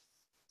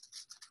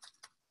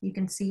 You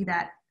can see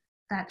that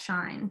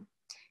shine.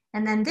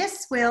 And then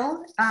this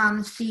will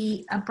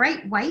be a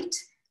bright white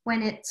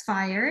when it's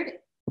fired,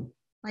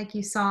 like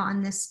you saw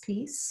on this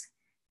piece.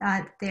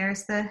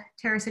 There's the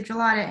Terra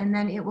Sigilatta, and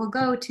then it will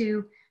go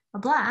to a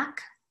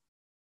black.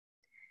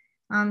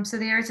 So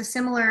there's a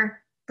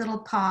similar little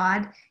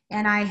pod,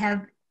 and I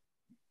have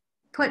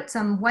put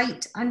some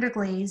white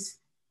underglaze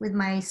with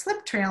my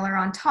slip trailer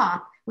on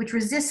top, which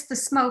resists the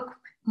smoke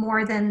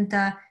more than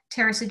the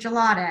Terra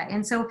Sigilatta.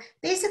 And so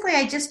basically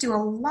I just do a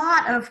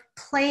lot of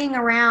playing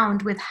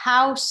around with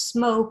how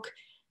smoke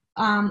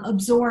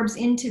absorbs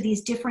into these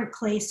different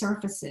clay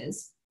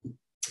surfaces.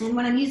 And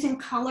when I'm using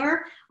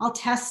color, I'll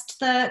test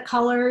the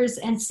colors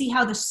and see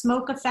how the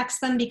smoke affects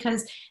them,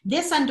 because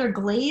this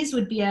underglaze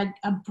would be a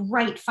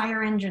bright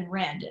fire engine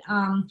red.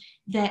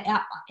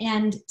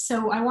 And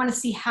so I want to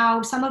see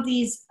how some of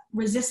these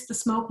resist the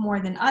smoke more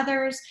than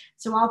others.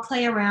 So I'll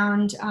play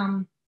around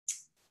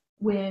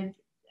with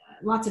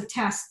lots of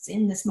tests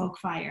in the smoke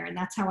fire, and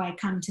that's how I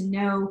come to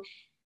know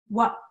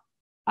what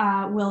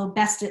will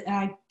best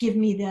give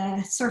me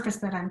the surface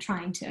that I'm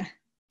trying to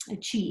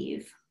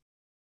achieve.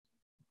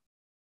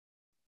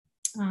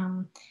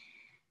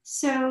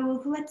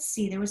 So let's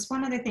see, there was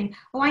one other thing.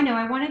 Oh, I know,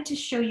 I wanted to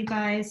show you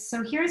guys.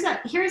 So here's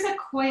a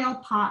coil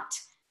pot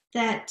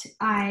that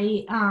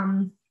I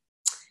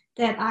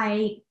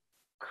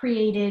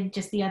created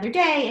just the other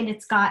day, and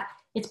it's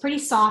pretty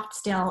soft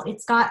still.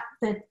 It's got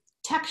the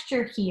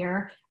texture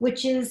here,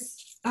 which is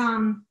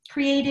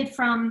created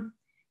from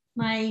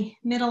my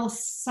middle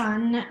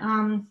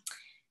son.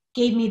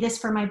 Gave me this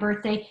for my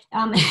birthday.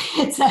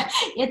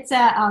 It's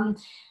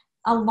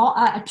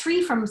a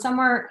tree from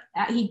somewhere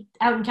out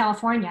in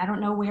California. I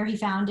don't know where he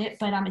found it,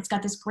 but it's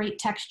got this great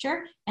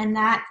texture, and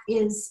that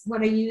is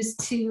what I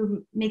used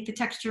to make the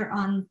texture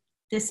on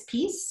this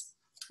piece.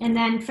 And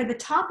then for the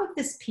top of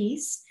this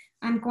piece,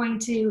 I'm going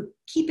to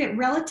keep it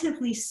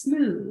relatively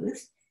smooth.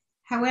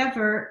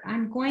 However,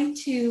 I'm going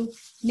to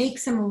make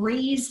some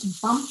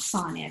raised bumps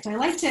on it. I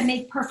like to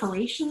make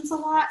perforations a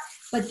lot,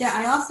 but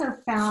I also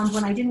found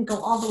when I didn't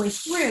go all the way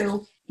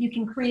through, you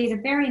can create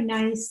a very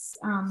nice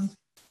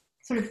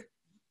sort of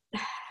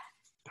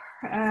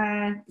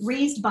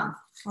raised bump.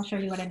 I'll show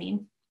you what I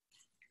mean.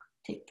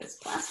 Take this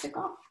plastic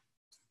off.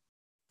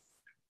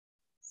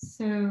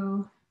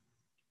 So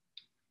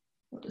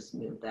we'll just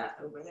move that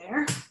over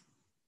there.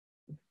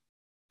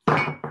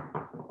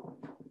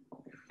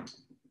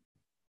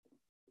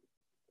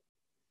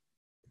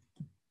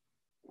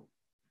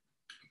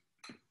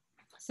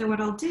 So what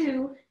I'll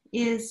do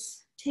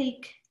is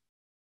take,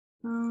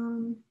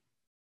 well,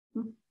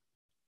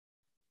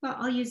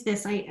 I'll use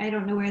this. I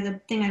don't know where the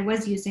thing I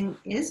was using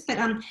is, but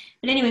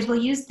anyways, we'll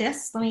use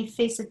this. Let me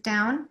face it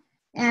down.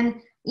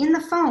 And in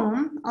the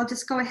foam, I'll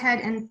just go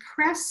ahead and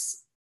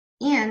press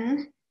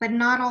in, but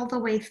not all the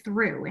way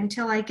through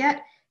until I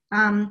get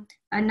a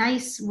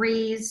nice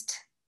raised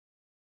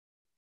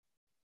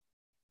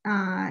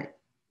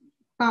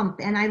bump.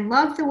 And I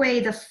love the way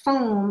the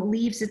foam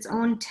leaves its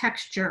own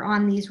texture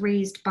on these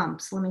raised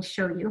bumps. Let me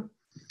show you.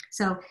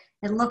 So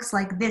it looks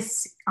like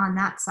this on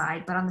that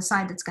side, but on the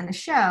side that's going to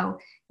show,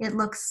 it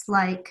looks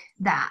like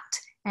that.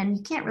 And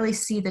you can't really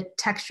see the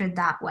texture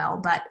that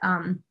well, but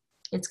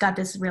it's got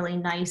this really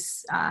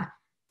nice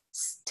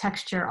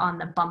texture on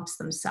the bumps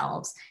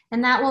themselves.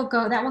 And that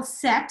will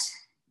set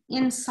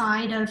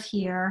inside of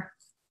here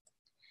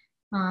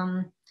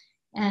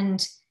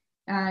and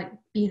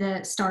be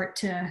the start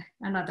to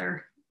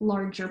another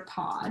larger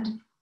pod.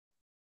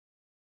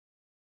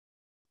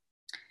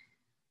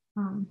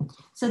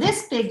 So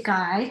this big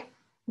guy,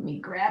 let me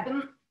grab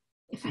him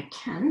if I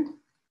can.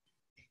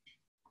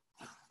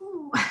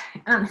 Ooh,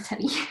 it's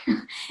heavy.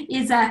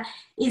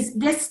 is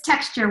this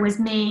texture was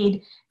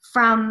made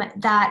from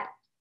that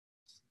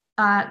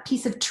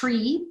piece of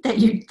tree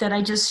that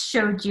I just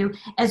showed you,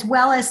 as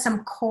well as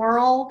some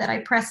coral that I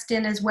pressed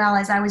in as well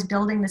as I was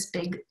building this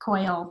big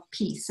coil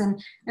piece.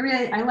 And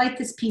I like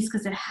this piece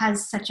because it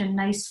has such a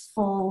nice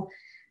full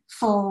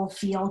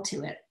feel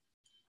to it.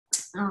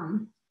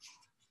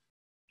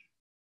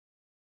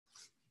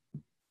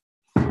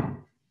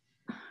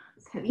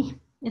 It's heavy.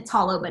 It's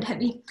hollow but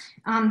heavy.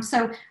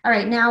 So, all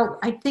right, now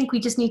I think we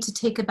just need to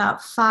take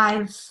about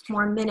 5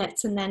 more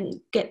minutes and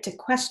then get to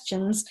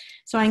questions.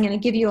 So I'm going to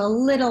give you a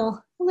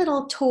little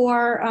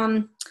tour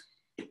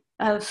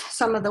of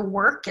some of the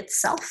work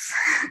itself.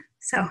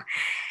 So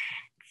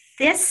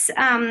this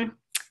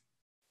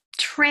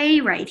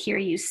tray right here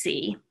you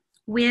see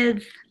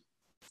with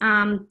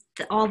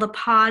all the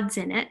pods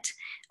in it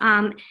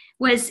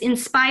was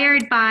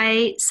inspired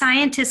by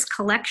scientists'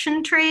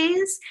 collection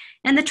trays.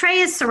 And the tray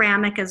is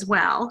ceramic as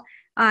well.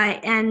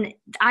 And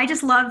I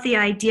just love the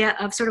idea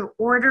of sort of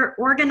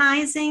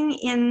organizing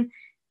in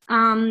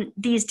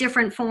these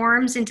different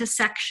forms into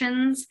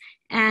sections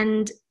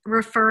and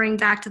referring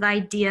back to the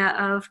idea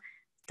of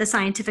the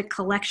scientific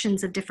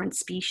collections of different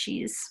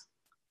species.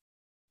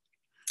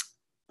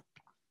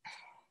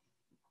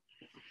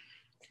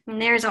 And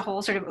there's a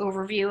whole sort of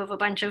overview of a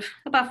bunch of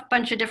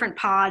different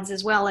pods,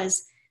 as well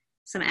as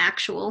some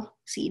actual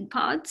seed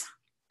pods.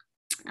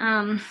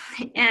 And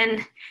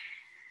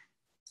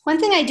one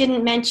thing I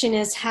didn't mention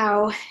is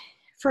how,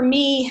 for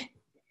me,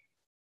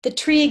 the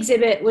tree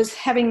exhibit was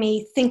having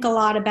me think a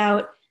lot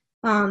about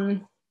our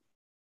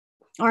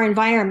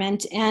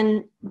environment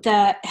and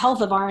the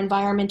health of our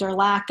environment or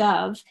lack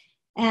of.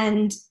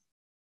 And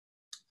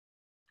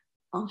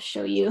I'll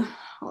show you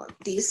all of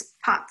these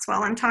pots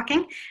while I'm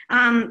talking.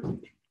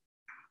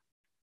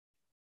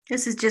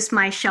 This is just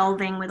my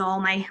shelving with all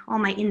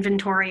my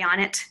inventory on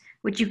it,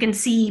 which you can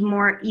see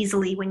more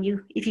easily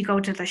if you go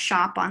to the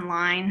shop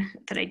online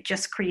that I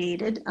just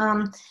created.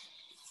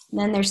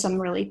 Then there's some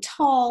really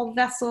tall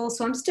vessels.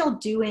 So I'm still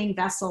doing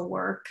vessel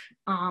work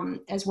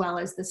as well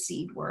as the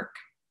seed work.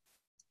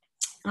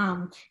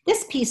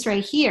 This piece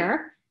right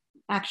here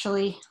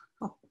actually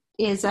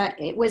is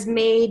it was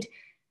made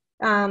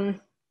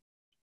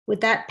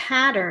with that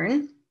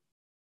pattern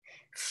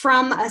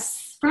from a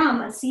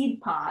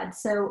seed pod.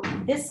 So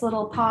this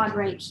little pod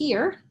right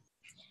here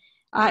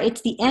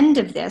it's the end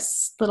of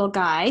this little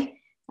guy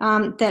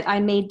that I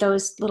made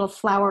those little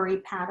flowery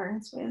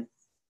patterns with.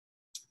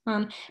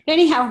 But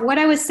anyhow, what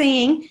I was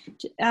saying,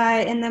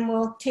 and then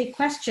we'll take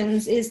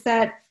questions, is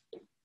that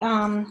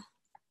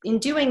in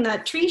doing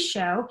the tree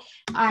show,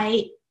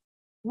 I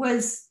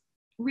was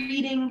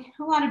reading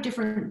a lot of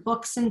different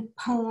books and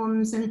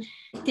poems and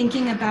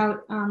thinking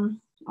about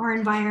our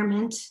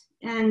environment.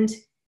 And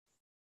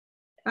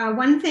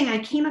one thing I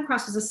came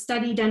across was a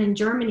study done in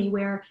Germany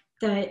where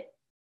the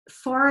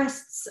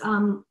forests,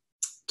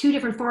 two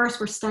different forests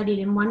were studied,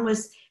 and one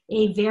was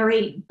a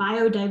very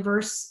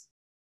biodiverse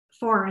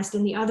forest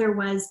and the other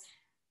was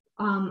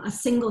a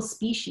single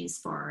species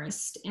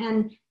forest.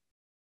 And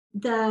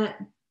the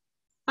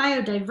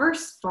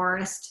biodiverse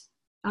forest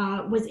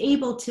was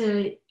able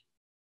to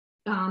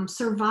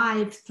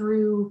survive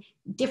through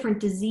different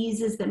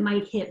diseases that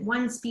might hit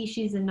one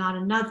species and not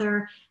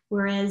another,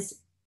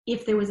 whereas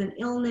if there was an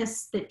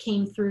illness that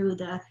came through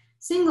the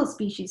single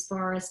species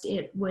forest,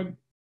 it would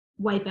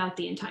wipe out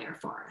the entire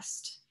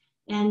forest.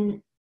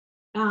 And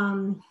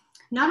not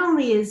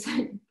only is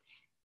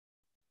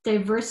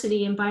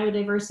diversity and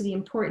biodiversity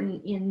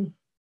important in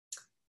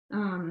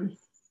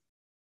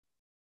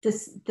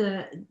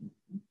the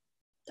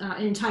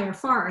entire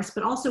forest,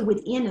 but also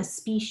within a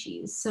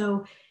species.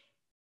 So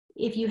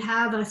if you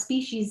have a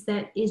species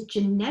that is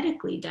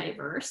genetically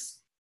diverse,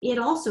 it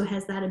also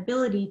has that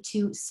ability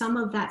to, some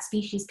of that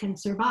species can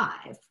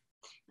survive.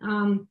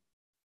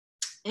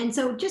 And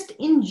so just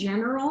in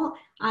general,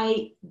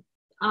 I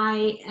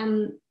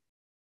am,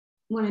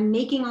 when I'm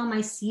making all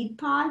my seed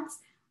pods,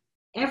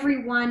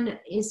 everyone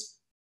is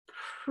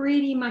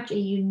pretty much a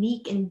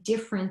unique and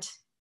different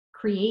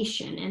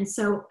creation. And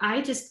so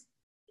I just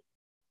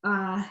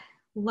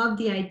love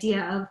the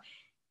idea of,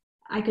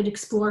 I could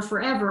explore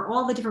forever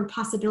all the different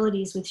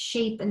possibilities with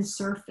shape and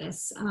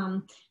surface.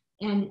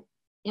 And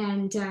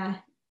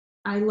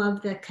I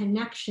love the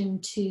connection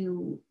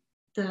to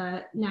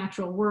the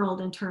natural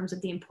world in terms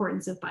of the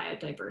importance of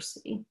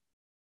biodiversity.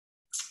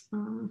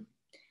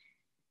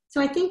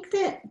 So I think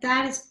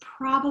that is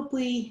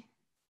probably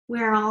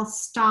where I'll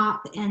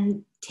stop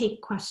and take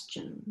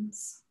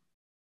questions.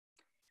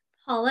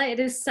 Paula, it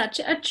is such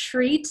a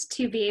treat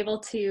to be able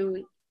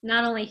to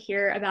not only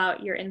hear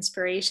about your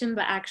inspiration,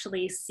 but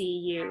actually see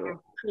you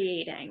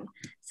creating.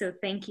 So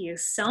thank you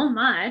so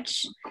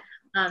much.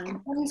 And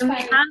we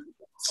have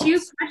 2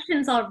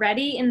 questions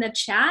already in the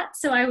chat,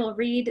 so I will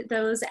read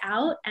those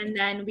out and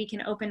then we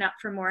can open up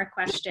for more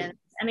questions.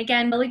 And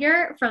again,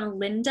 familiar from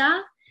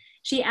Linda.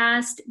 She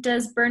asked,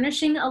 does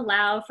burnishing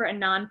allow for a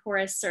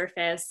non-porous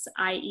surface,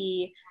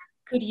 i.e.,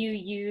 could you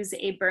use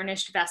a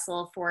burnished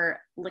vessel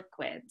for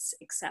liquids,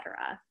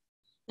 etc.?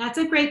 That's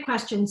a great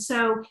question.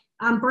 So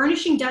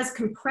burnishing does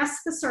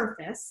compress the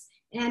surface,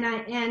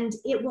 and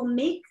it will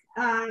make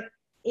a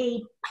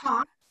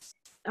pot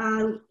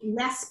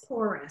less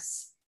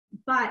porous,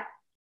 but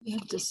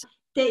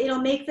it'll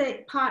make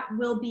the pot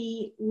will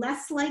be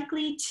less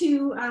likely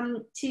to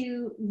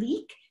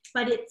leak,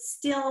 but it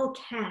still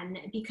can,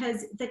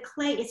 because the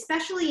clay,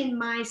 especially in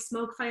my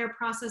smoke fire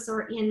process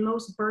or in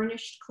most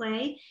burnished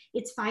clay,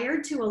 it's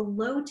fired to a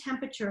low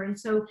temperature. And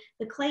so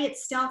the clay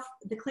itself,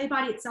 the clay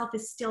body itself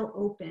is still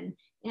open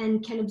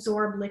and can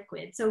absorb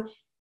liquid. So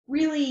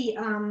really,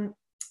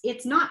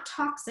 it's not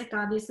toxic,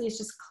 obviously, it's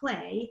just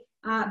clay,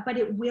 but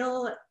it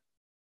will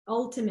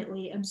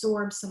ultimately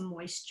absorb some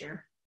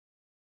moisture.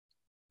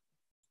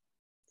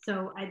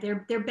 So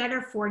they're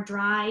better for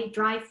dry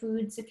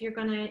foods if you're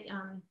gonna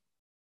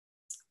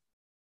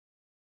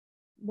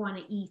want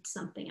to eat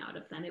something out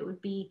of them. It would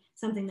be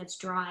something that's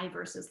dry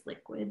versus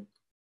liquid.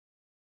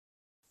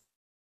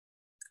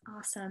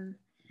 Awesome.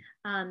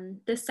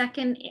 The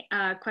second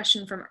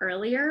question from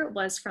earlier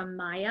was from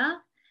Maya,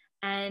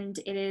 and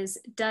it is,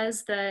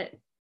 does the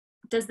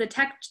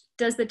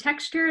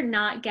texture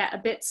not get a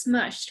bit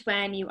smushed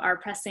when you are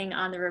pressing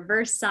on the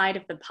reverse side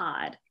of the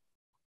pod?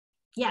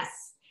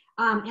 Yes,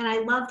 and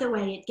I love the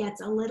way it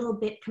gets a little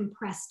bit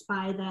compressed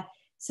by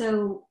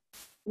so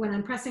when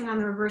I'm pressing on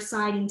the reverse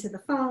side into the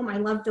foam, I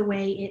love the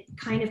way it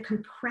kind of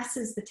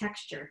compresses the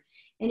texture.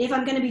 And if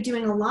I'm going to be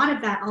doing a lot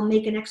of that, I'll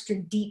make an extra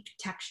deep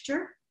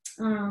texture.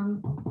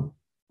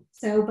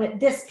 But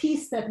this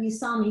piece that you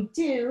saw me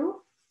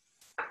do,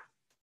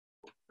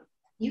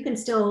 you can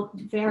still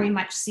very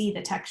much see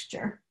the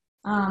texture.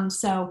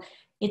 So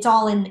it's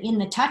all in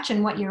the touch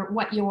and what you're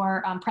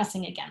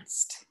pressing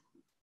against.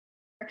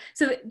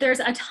 So there's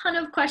a ton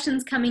of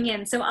questions coming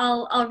in. So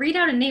I'll read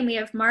out a name. We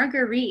have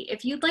Marguerite.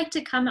 If you'd like to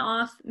come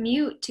off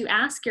mute to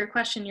ask your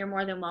question, you're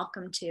more than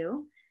welcome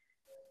to.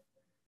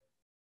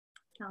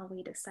 I'll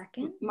wait a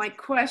second. My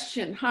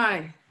question,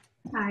 hi.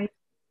 Hi.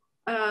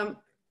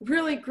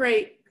 Really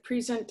great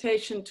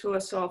presentation to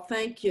us all.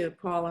 Thank you,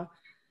 Paula.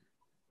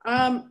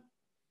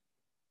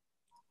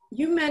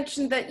 You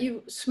mentioned that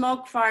you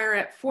smoke fire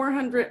at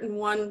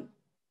 401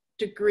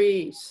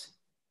 degrees.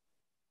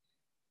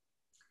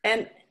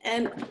 And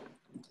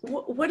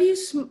what do you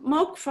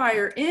smoke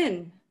fire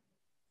in?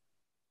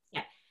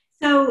 Yeah.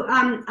 So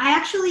I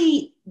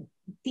actually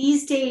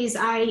these days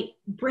I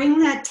bring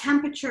that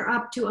temperature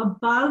up to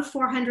above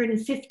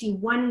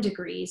 451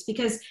 degrees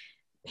because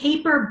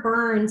paper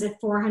burns at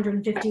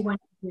 451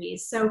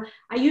 degrees. So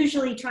I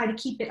usually try to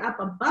keep it up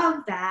above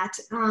that.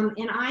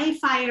 And I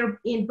fire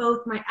in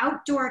both my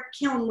outdoor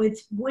kiln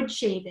with wood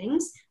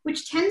shavings,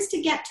 which tends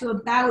to get to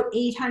about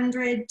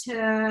 800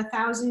 to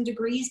 1,000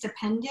 degrees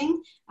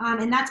depending.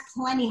 And that's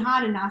plenty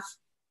hot enough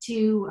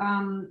to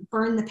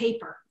burn the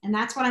paper. And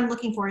that's what I'm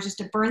looking for, is just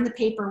to burn the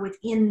paper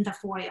within the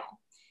foil.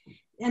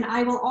 And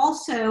I will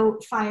also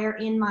fire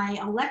in my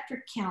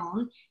electric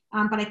kiln,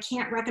 but I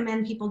can't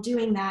recommend people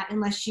doing that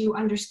unless you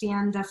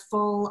understand the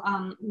full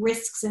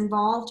risks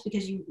involved,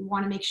 because you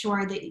want to make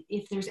sure that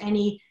if there's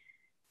any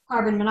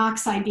carbon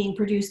monoxide being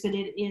produced, that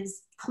it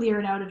is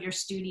cleared out of your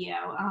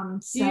studio.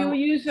 Do you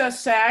use a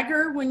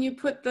sagger when you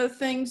put the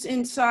things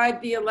inside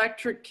the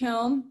electric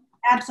kiln?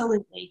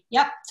 Absolutely.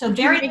 Yep. So Did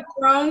very. you make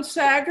your own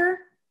sagger?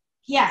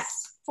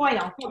 Yes,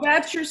 foil. So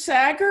that's your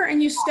sagger,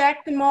 and you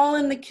stack them all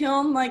in the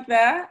kiln like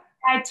that?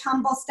 I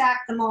tumble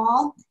stack them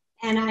all,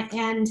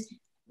 and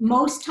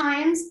most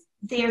times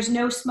there's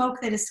no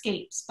smoke that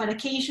escapes, but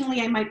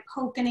occasionally I might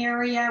poke an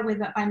area with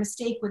by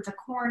mistake with the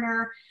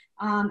corner,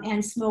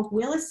 and smoke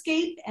will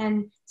escape,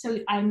 and so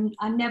I'm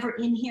never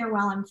in here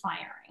while I'm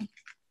firing.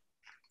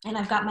 And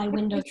I've got my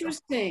windows.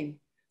 Interesting.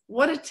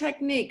 What a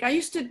technique. I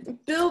used to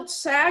build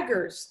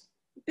saggers,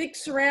 big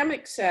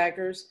ceramic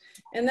saggers,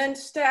 and then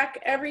stack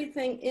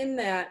everything in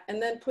that,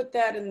 and then put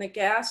that in the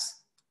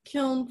gas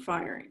kiln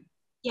firing.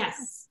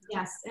 Yes,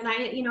 yes. And I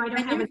don't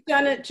have. You've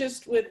done it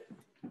just with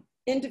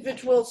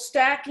individual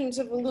stackings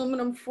of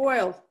aluminum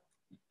foil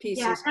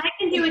pieces. Yeah, and I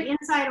can do it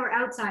inside or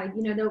outside.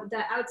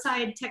 The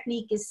outside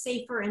technique is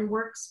safer and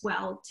works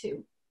well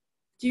too.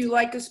 Do you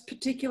like a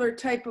particular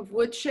type of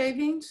wood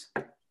shavings?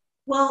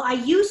 Well, I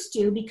used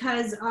to,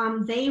 because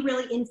they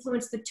really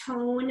influenced the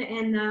tone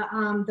and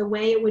the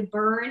way it would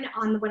burn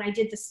on when I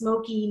did the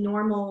smoky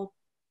normal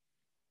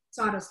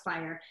sawdust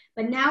fire.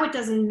 But now it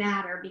doesn't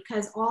matter,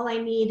 because all I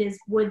need is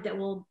wood that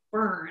will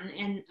burn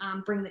and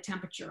bring the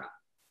temperature up.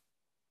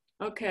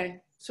 Okay,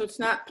 so it's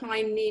not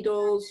pine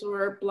needles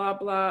or blah,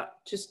 blah,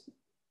 just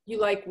you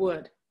like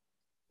wood.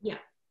 Yeah.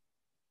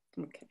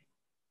 Okay.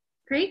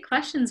 Great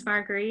questions,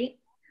 Marguerite.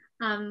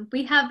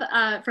 We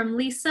have from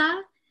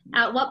Lisa,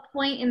 at what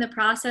point in the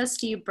process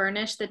do you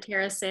burnish the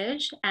Terra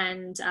Sig?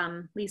 And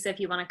Lisa, if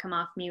you want to come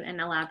off mute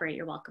and elaborate,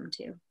 you're welcome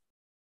to.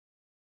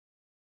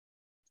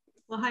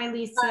 Well, hi,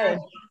 Lisa.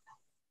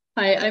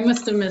 Hi, I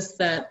must have missed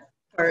that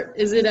part.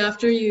 Is it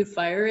after you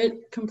fire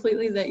it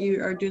completely that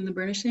you are doing the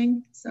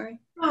burnishing? Sorry.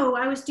 Oh,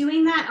 I was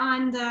doing that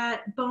on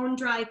the bone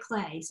dry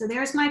clay. So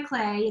there's my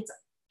clay. It's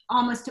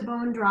almost to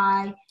bone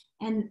dry,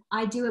 and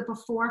I do it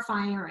before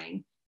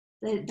firing.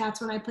 That's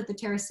when I put the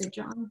Terra Sig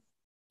on.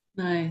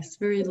 Nice,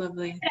 very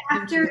lovely.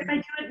 After I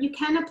do it, you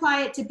can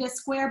apply it to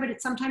bisqueware, but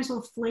it sometimes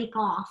will flake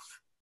off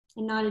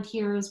and not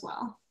adhere as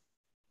well.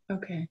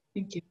 Okay,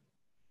 thank you.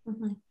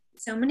 Mm-hmm.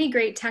 So many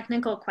great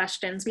technical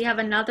questions. We have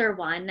another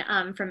one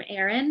from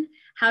Erin.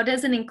 How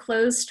does an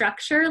enclosed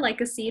structure like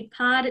a seed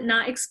pod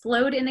not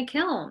explode in a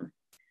kiln?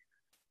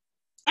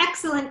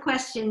 Excellent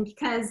question,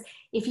 because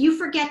if you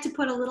forget to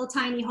put a little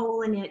tiny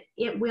hole in it,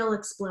 it will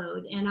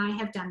explode, and I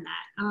have done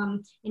that,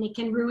 and it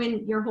can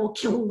ruin your whole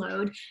kiln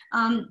load.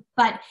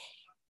 But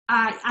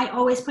I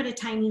always put a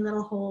tiny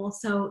little hole,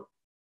 so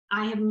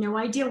I have no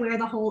idea where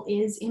the hole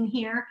is in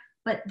here,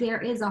 but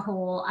there is a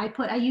hole.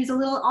 I use a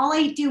little, all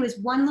I do is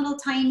one little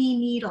tiny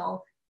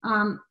needle,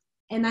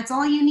 and that's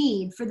all you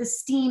need for the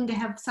steam to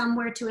have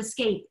somewhere to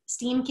escape.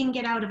 Steam can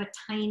get out of a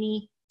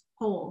tiny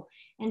hole,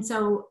 and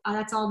so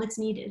that's all that's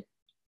needed.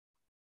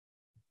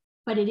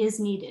 But it is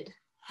needed.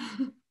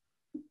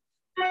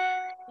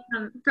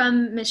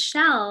 From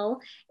Michelle,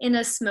 in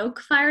a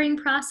smoke firing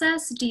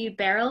process, do you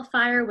barrel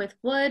fire with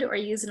wood or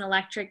use an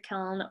electric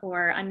kiln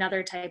or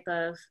another type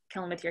of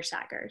kiln with your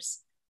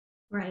saggers?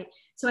 Right.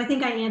 So I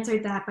think I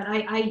answered that, but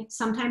I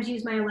sometimes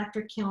use my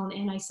electric kiln,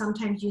 and I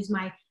sometimes use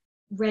my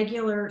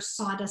regular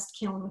sawdust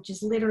kiln, which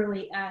is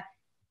literally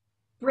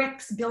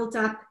bricks built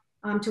up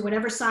to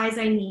whatever size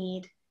I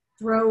need,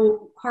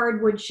 throw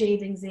hardwood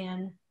shavings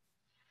in,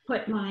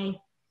 put my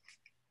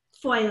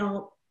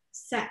foil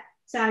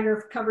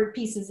sagger covered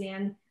pieces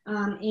in,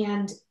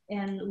 and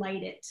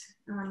light it.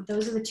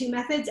 Those are the two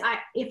methods.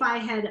 If I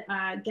had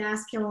a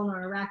gas kiln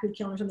or a raku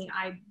kiln or something,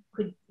 I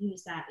could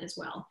use that as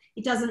well.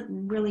 It doesn't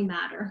really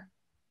matter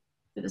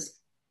for this.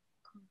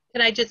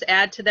 Can I just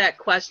add to that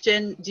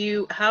question?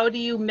 How do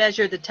you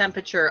measure the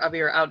temperature of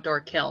your outdoor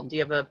kiln? Do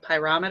you have a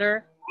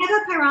pyrometer? I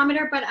have a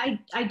pyrometer, but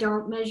I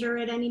don't measure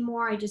it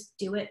anymore. I just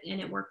do it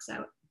and it works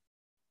out.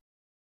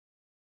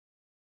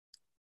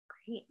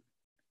 Great.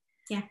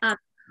 Yeah.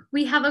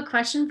 We have a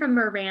question from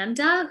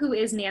Miranda, who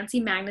is Nancy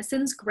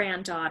Magnuson's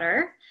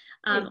granddaughter.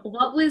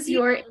 What was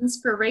your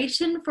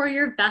inspiration for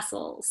your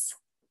vessels?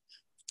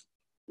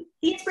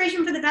 The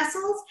inspiration for the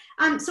vessels?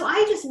 So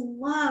I just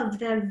love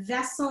the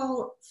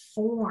vessel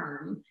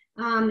form.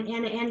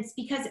 And it's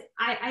because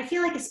I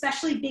feel like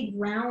especially big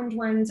round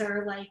ones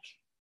are like,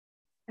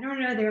 I don't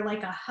know, they're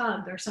like a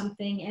hug or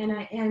something.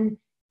 And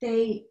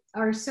they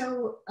are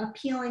so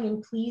appealing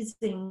and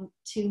pleasing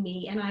to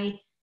me. And I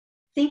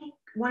think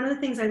one of the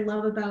things I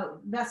love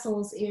about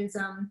vessels is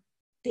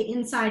the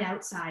inside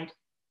outside.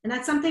 And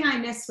that's something I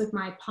miss with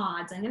my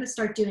pods. I'm going to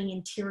start doing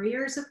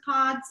interiors of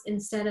pods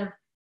instead of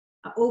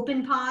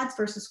open pods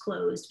versus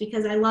closed,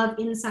 because I love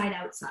inside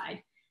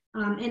outside.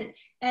 And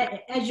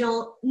as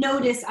you'll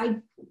notice, I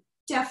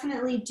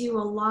definitely do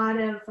a lot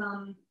of,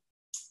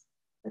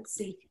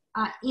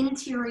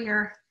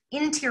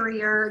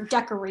 interior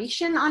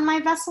decoration on my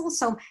vessels.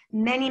 So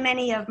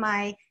many of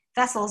my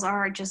vessels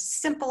are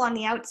just simple on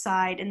the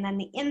outside, and then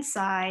the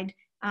inside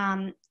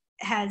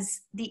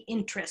has the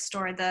interest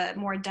or the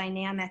more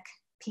dynamic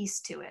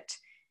piece to it.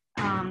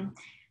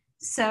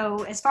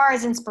 So as far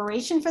as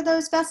inspiration for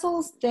those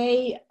vessels,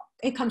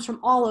 it comes from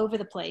all over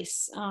the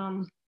place.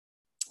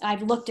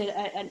 I've looked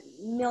at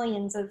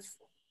millions of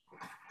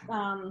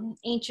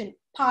ancient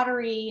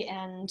pottery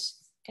and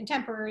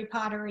contemporary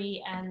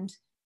pottery, and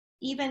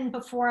even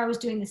before I was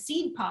doing the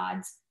seed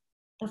pods,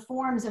 the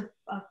forms of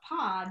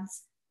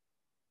pods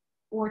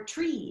or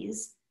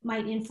trees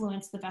might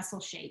influence the vessel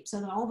shape.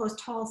 So all those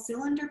tall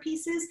cylinder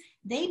pieces,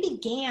 they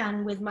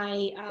began with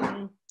my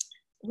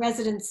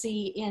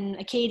residency in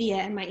Acadia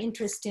and my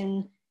interest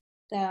in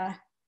the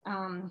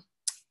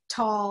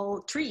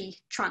tall tree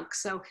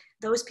trunks. So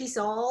those pieces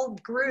all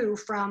grew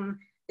from,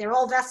 they're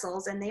all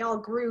vessels, and they all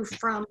grew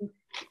from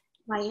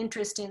my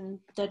interest in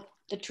the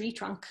tree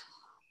trunk.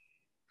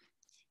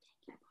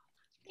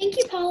 Thank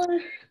you, Paula.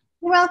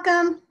 You're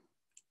welcome.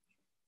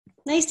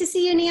 Nice to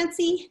see you,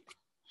 Nancy.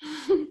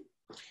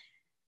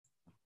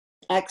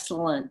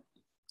 Excellent.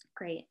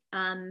 Great.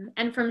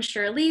 And from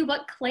Shirley,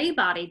 what clay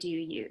body do you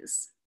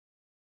use?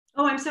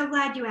 Oh, I'm so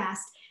glad you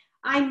asked.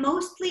 I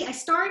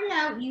started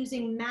out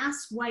using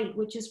Mass White,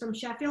 which is from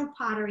Sheffield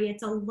Pottery.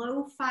 It's a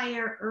low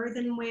fire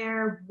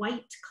earthenware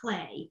white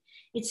clay.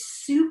 It's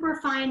super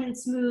fine and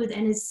smooth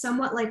and is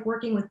somewhat like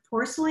working with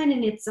porcelain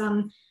in its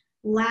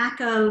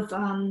lack of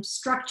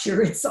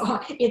structure. It's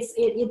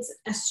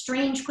a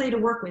strange clay to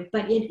work with,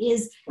 but it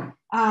is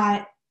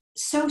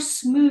so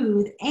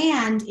smooth,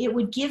 and it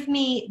would give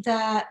me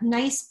the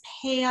nice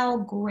pale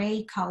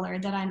gray color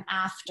that I'm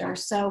after.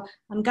 So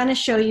I'm going to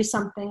show you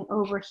something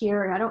over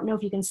here. I don't know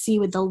if you can see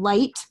with the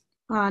light,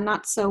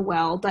 not so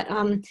well, but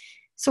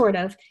sort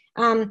of.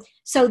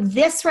 So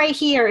this right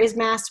here is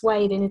Mass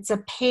White, and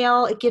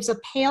it gives a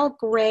pale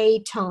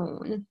gray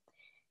tone.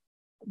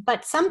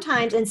 But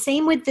sometimes, and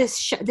same with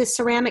this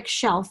ceramic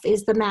shelf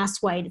is the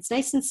Mass White. It's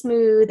nice and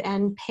smooth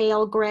and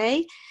pale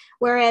gray.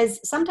 Whereas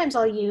sometimes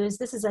I'll use,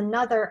 this is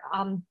another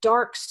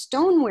dark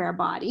stoneware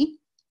body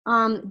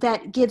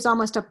that gives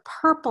almost a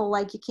purple,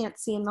 like you can't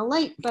see in the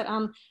light, but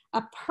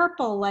a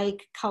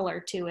purple-like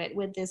color to it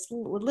with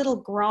little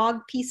grog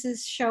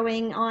pieces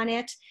showing on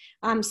it.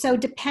 So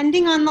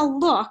depending on the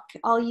look,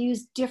 I'll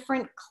use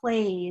different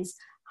clays.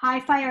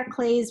 High fire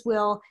clays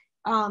will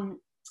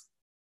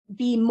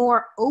be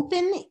more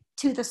open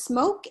to the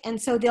smoke,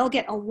 and so they'll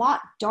get a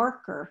lot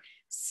darker.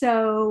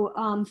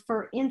 So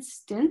for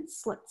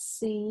instance, let's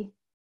see,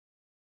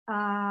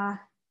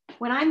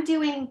 when I'm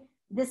doing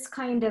this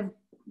kind of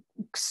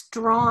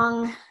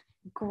strong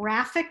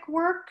graphic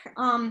work,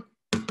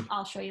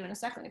 I'll show you in a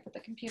second. Let me put the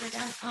computer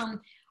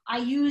down. I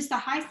use the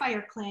high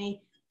fire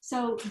clay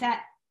so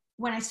that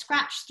when I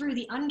scratch through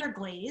the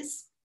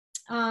underglaze,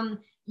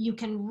 you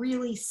can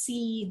really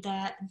see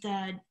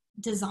the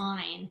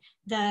design.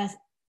 The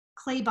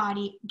clay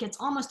body gets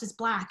almost as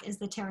black as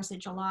the Terra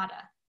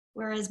Sigilatta,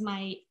 whereas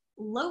my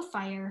low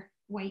fire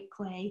white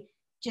clay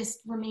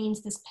just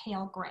remains this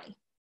pale gray.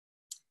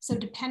 So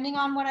depending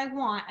on what I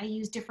want, I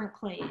use different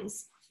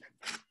clays.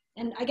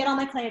 And I get all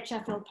my clay at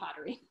Sheffield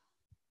Pottery.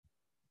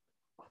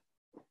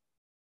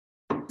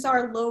 It's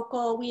our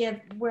local,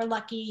 we're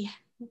lucky,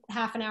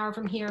 half an hour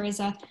from here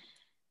is a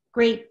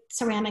great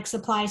ceramic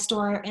supply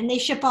store, and they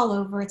ship all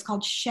over. It's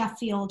called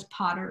Sheffield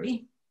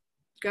Pottery.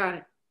 Got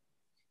it.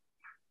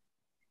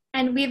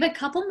 And we have a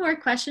couple more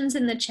questions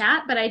in the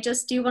chat, but I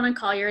just do want to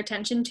call your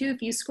attention to,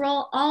 if you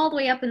scroll all the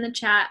way up in the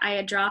chat, I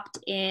had dropped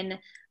in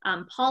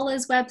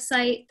Paula's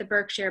website, the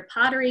Berkshire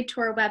Pottery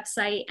Tour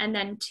website, and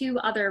then 2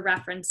 other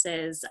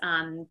references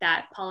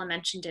that Paula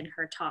mentioned in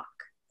her talk.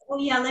 Oh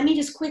yeah, let me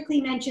just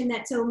quickly mention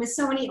that. So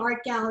Missoni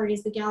Art Gallery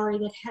is the gallery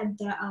that had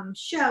the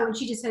show, and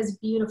she just has a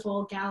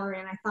beautiful gallery.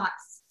 And I thought,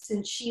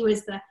 since she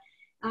was the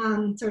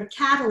sort of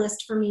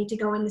catalyst for me to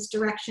go in this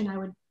direction, I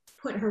would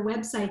put her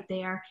website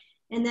there.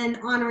 And then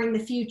Honoring the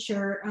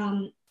Future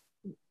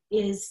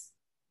is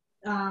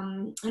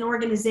an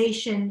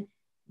organization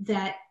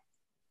that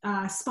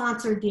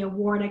sponsored the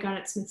award I got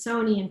at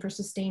Smithsonian for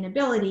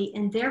sustainability.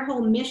 And their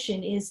whole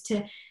mission is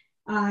to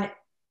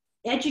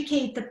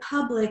educate the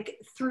public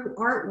through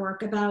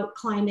artwork about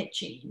climate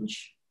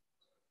change.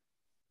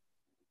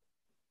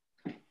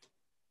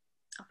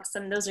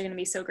 Awesome. Those are going to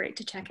be so great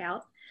to check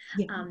out.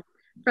 Yeah.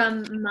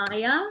 From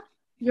Maya,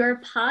 your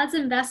pods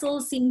and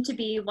vessels seem to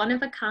be one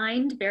of a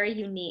kind, very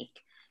unique.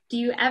 Do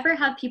you ever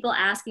have people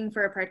asking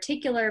for a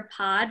particular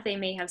pod they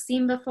may have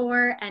seen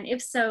before? And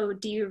if so,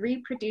 do you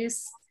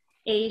reproduce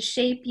a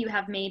shape you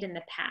have made in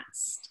the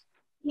past?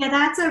 Yeah,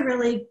 that's a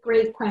really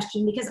great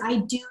question because I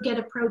do get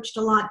approached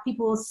a lot.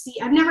 People will see,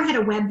 I've never had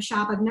a web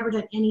shop. I've never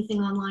done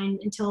anything online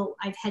until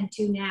I've had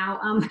to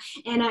now.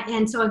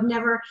 And so I've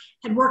never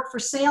had work for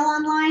sale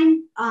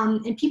online.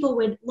 And people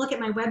would look at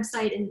my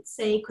website and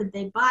say, could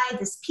they buy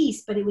this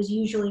piece? But it was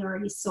usually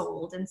already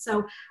sold. And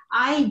so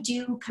I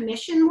do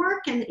commission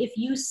work. And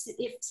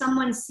if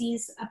someone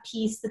sees a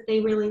piece that they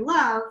really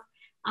love,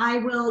 I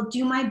will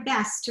do my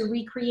best to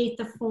recreate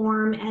the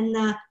form and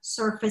the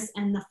surface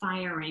and the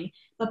firing.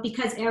 But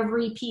because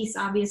every piece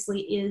obviously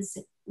is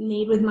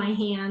made with my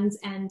hands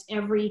and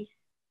every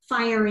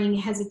firing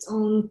has its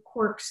own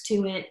quirks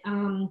to it,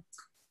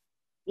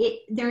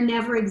 they're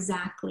never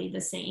exactly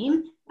the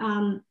same.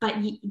 But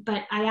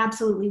I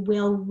absolutely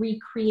will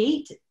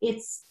recreate.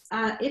 It's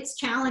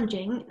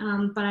challenging,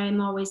 but I'm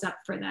always up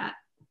for that.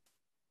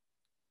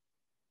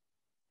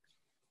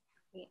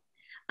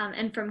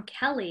 And from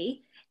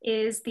Kelly,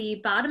 is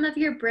the bottom of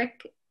your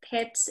brick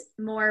pit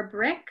more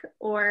brick,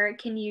 or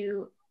can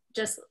you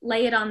just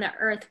lay it on the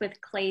earth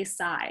with clay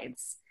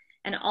sides?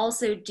 And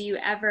also, do you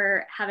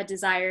ever have a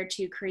desire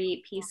to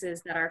create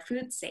pieces that are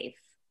food safe?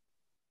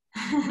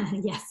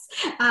 Yes.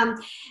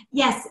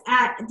 Yes.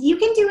 You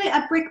can do it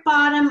a brick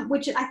bottom,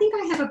 which I think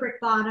I have a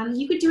brick bottom.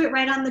 You could do it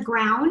right on the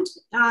ground.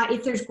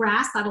 If there's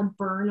grass, that'll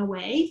burn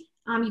away.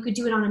 You could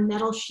do it on a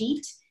metal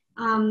sheet.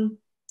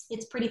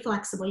 It's pretty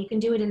flexible. You can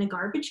do it in a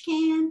garbage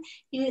can.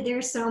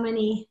 There's so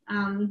many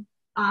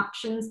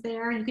options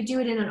there. You could do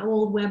it in an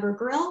old Weber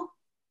grill.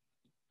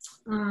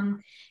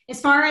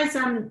 As far as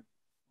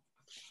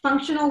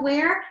functional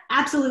wear,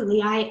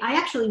 absolutely. I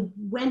actually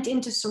went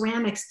into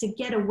ceramics to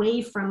get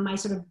away from my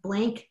sort of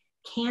blank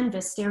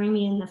canvas staring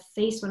me in the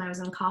face when I was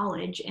in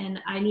college. And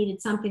I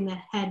needed something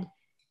that had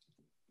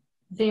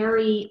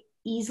very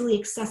easily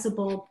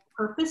accessible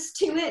purpose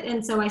to it.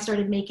 And so I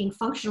started making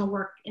functional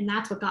work, and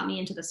that's what got me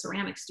into the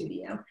ceramic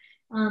studio.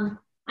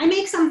 I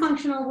make some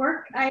functional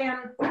work. I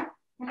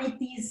make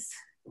these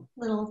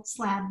little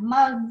slab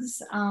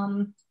mugs,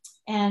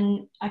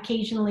 and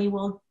occasionally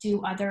we'll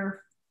do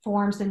other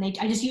forms. And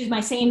I just use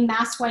my same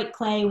mass white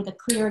clay with a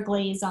clear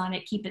glaze on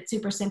it, keep it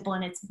super simple,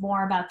 and it's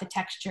more about the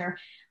texture.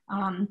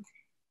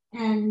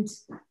 And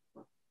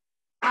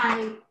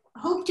I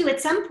hope to,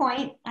 at some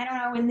point, I don't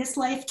know, in this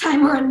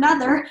lifetime or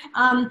another,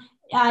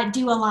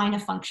 do a line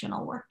of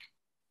functional work.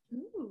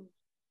 Ooh.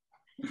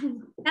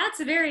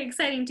 That's very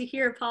exciting to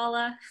hear,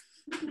 Paula.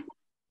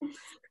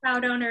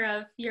 Proud owner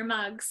of your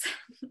mugs.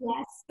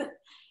 Yes.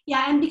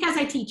 Yeah, and because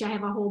I teach, I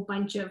have a whole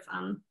bunch of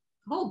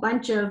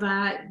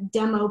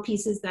demo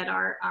pieces that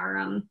are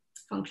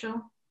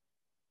functional.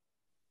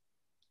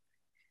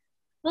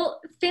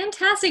 Well,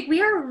 fantastic.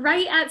 We are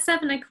right at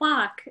 7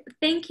 o'clock.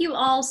 Thank you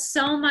all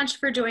so much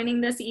for joining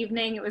this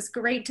evening. It was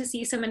great to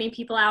see so many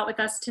people out with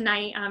us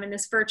tonight in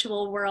this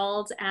virtual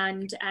world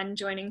and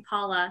joining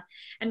Paula.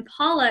 And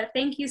Paula,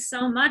 thank you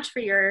so much for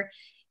your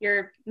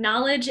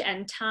knowledge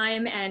and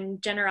time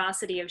and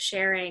generosity of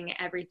sharing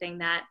everything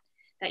that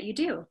you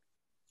do.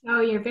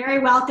 Oh, you're very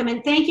welcome.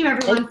 And thank you,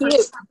 everyone.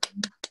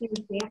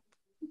 Thank you.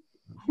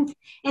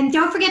 And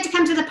don't forget to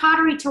come to the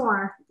pottery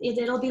tour.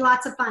 It'll be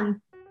lots of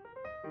fun.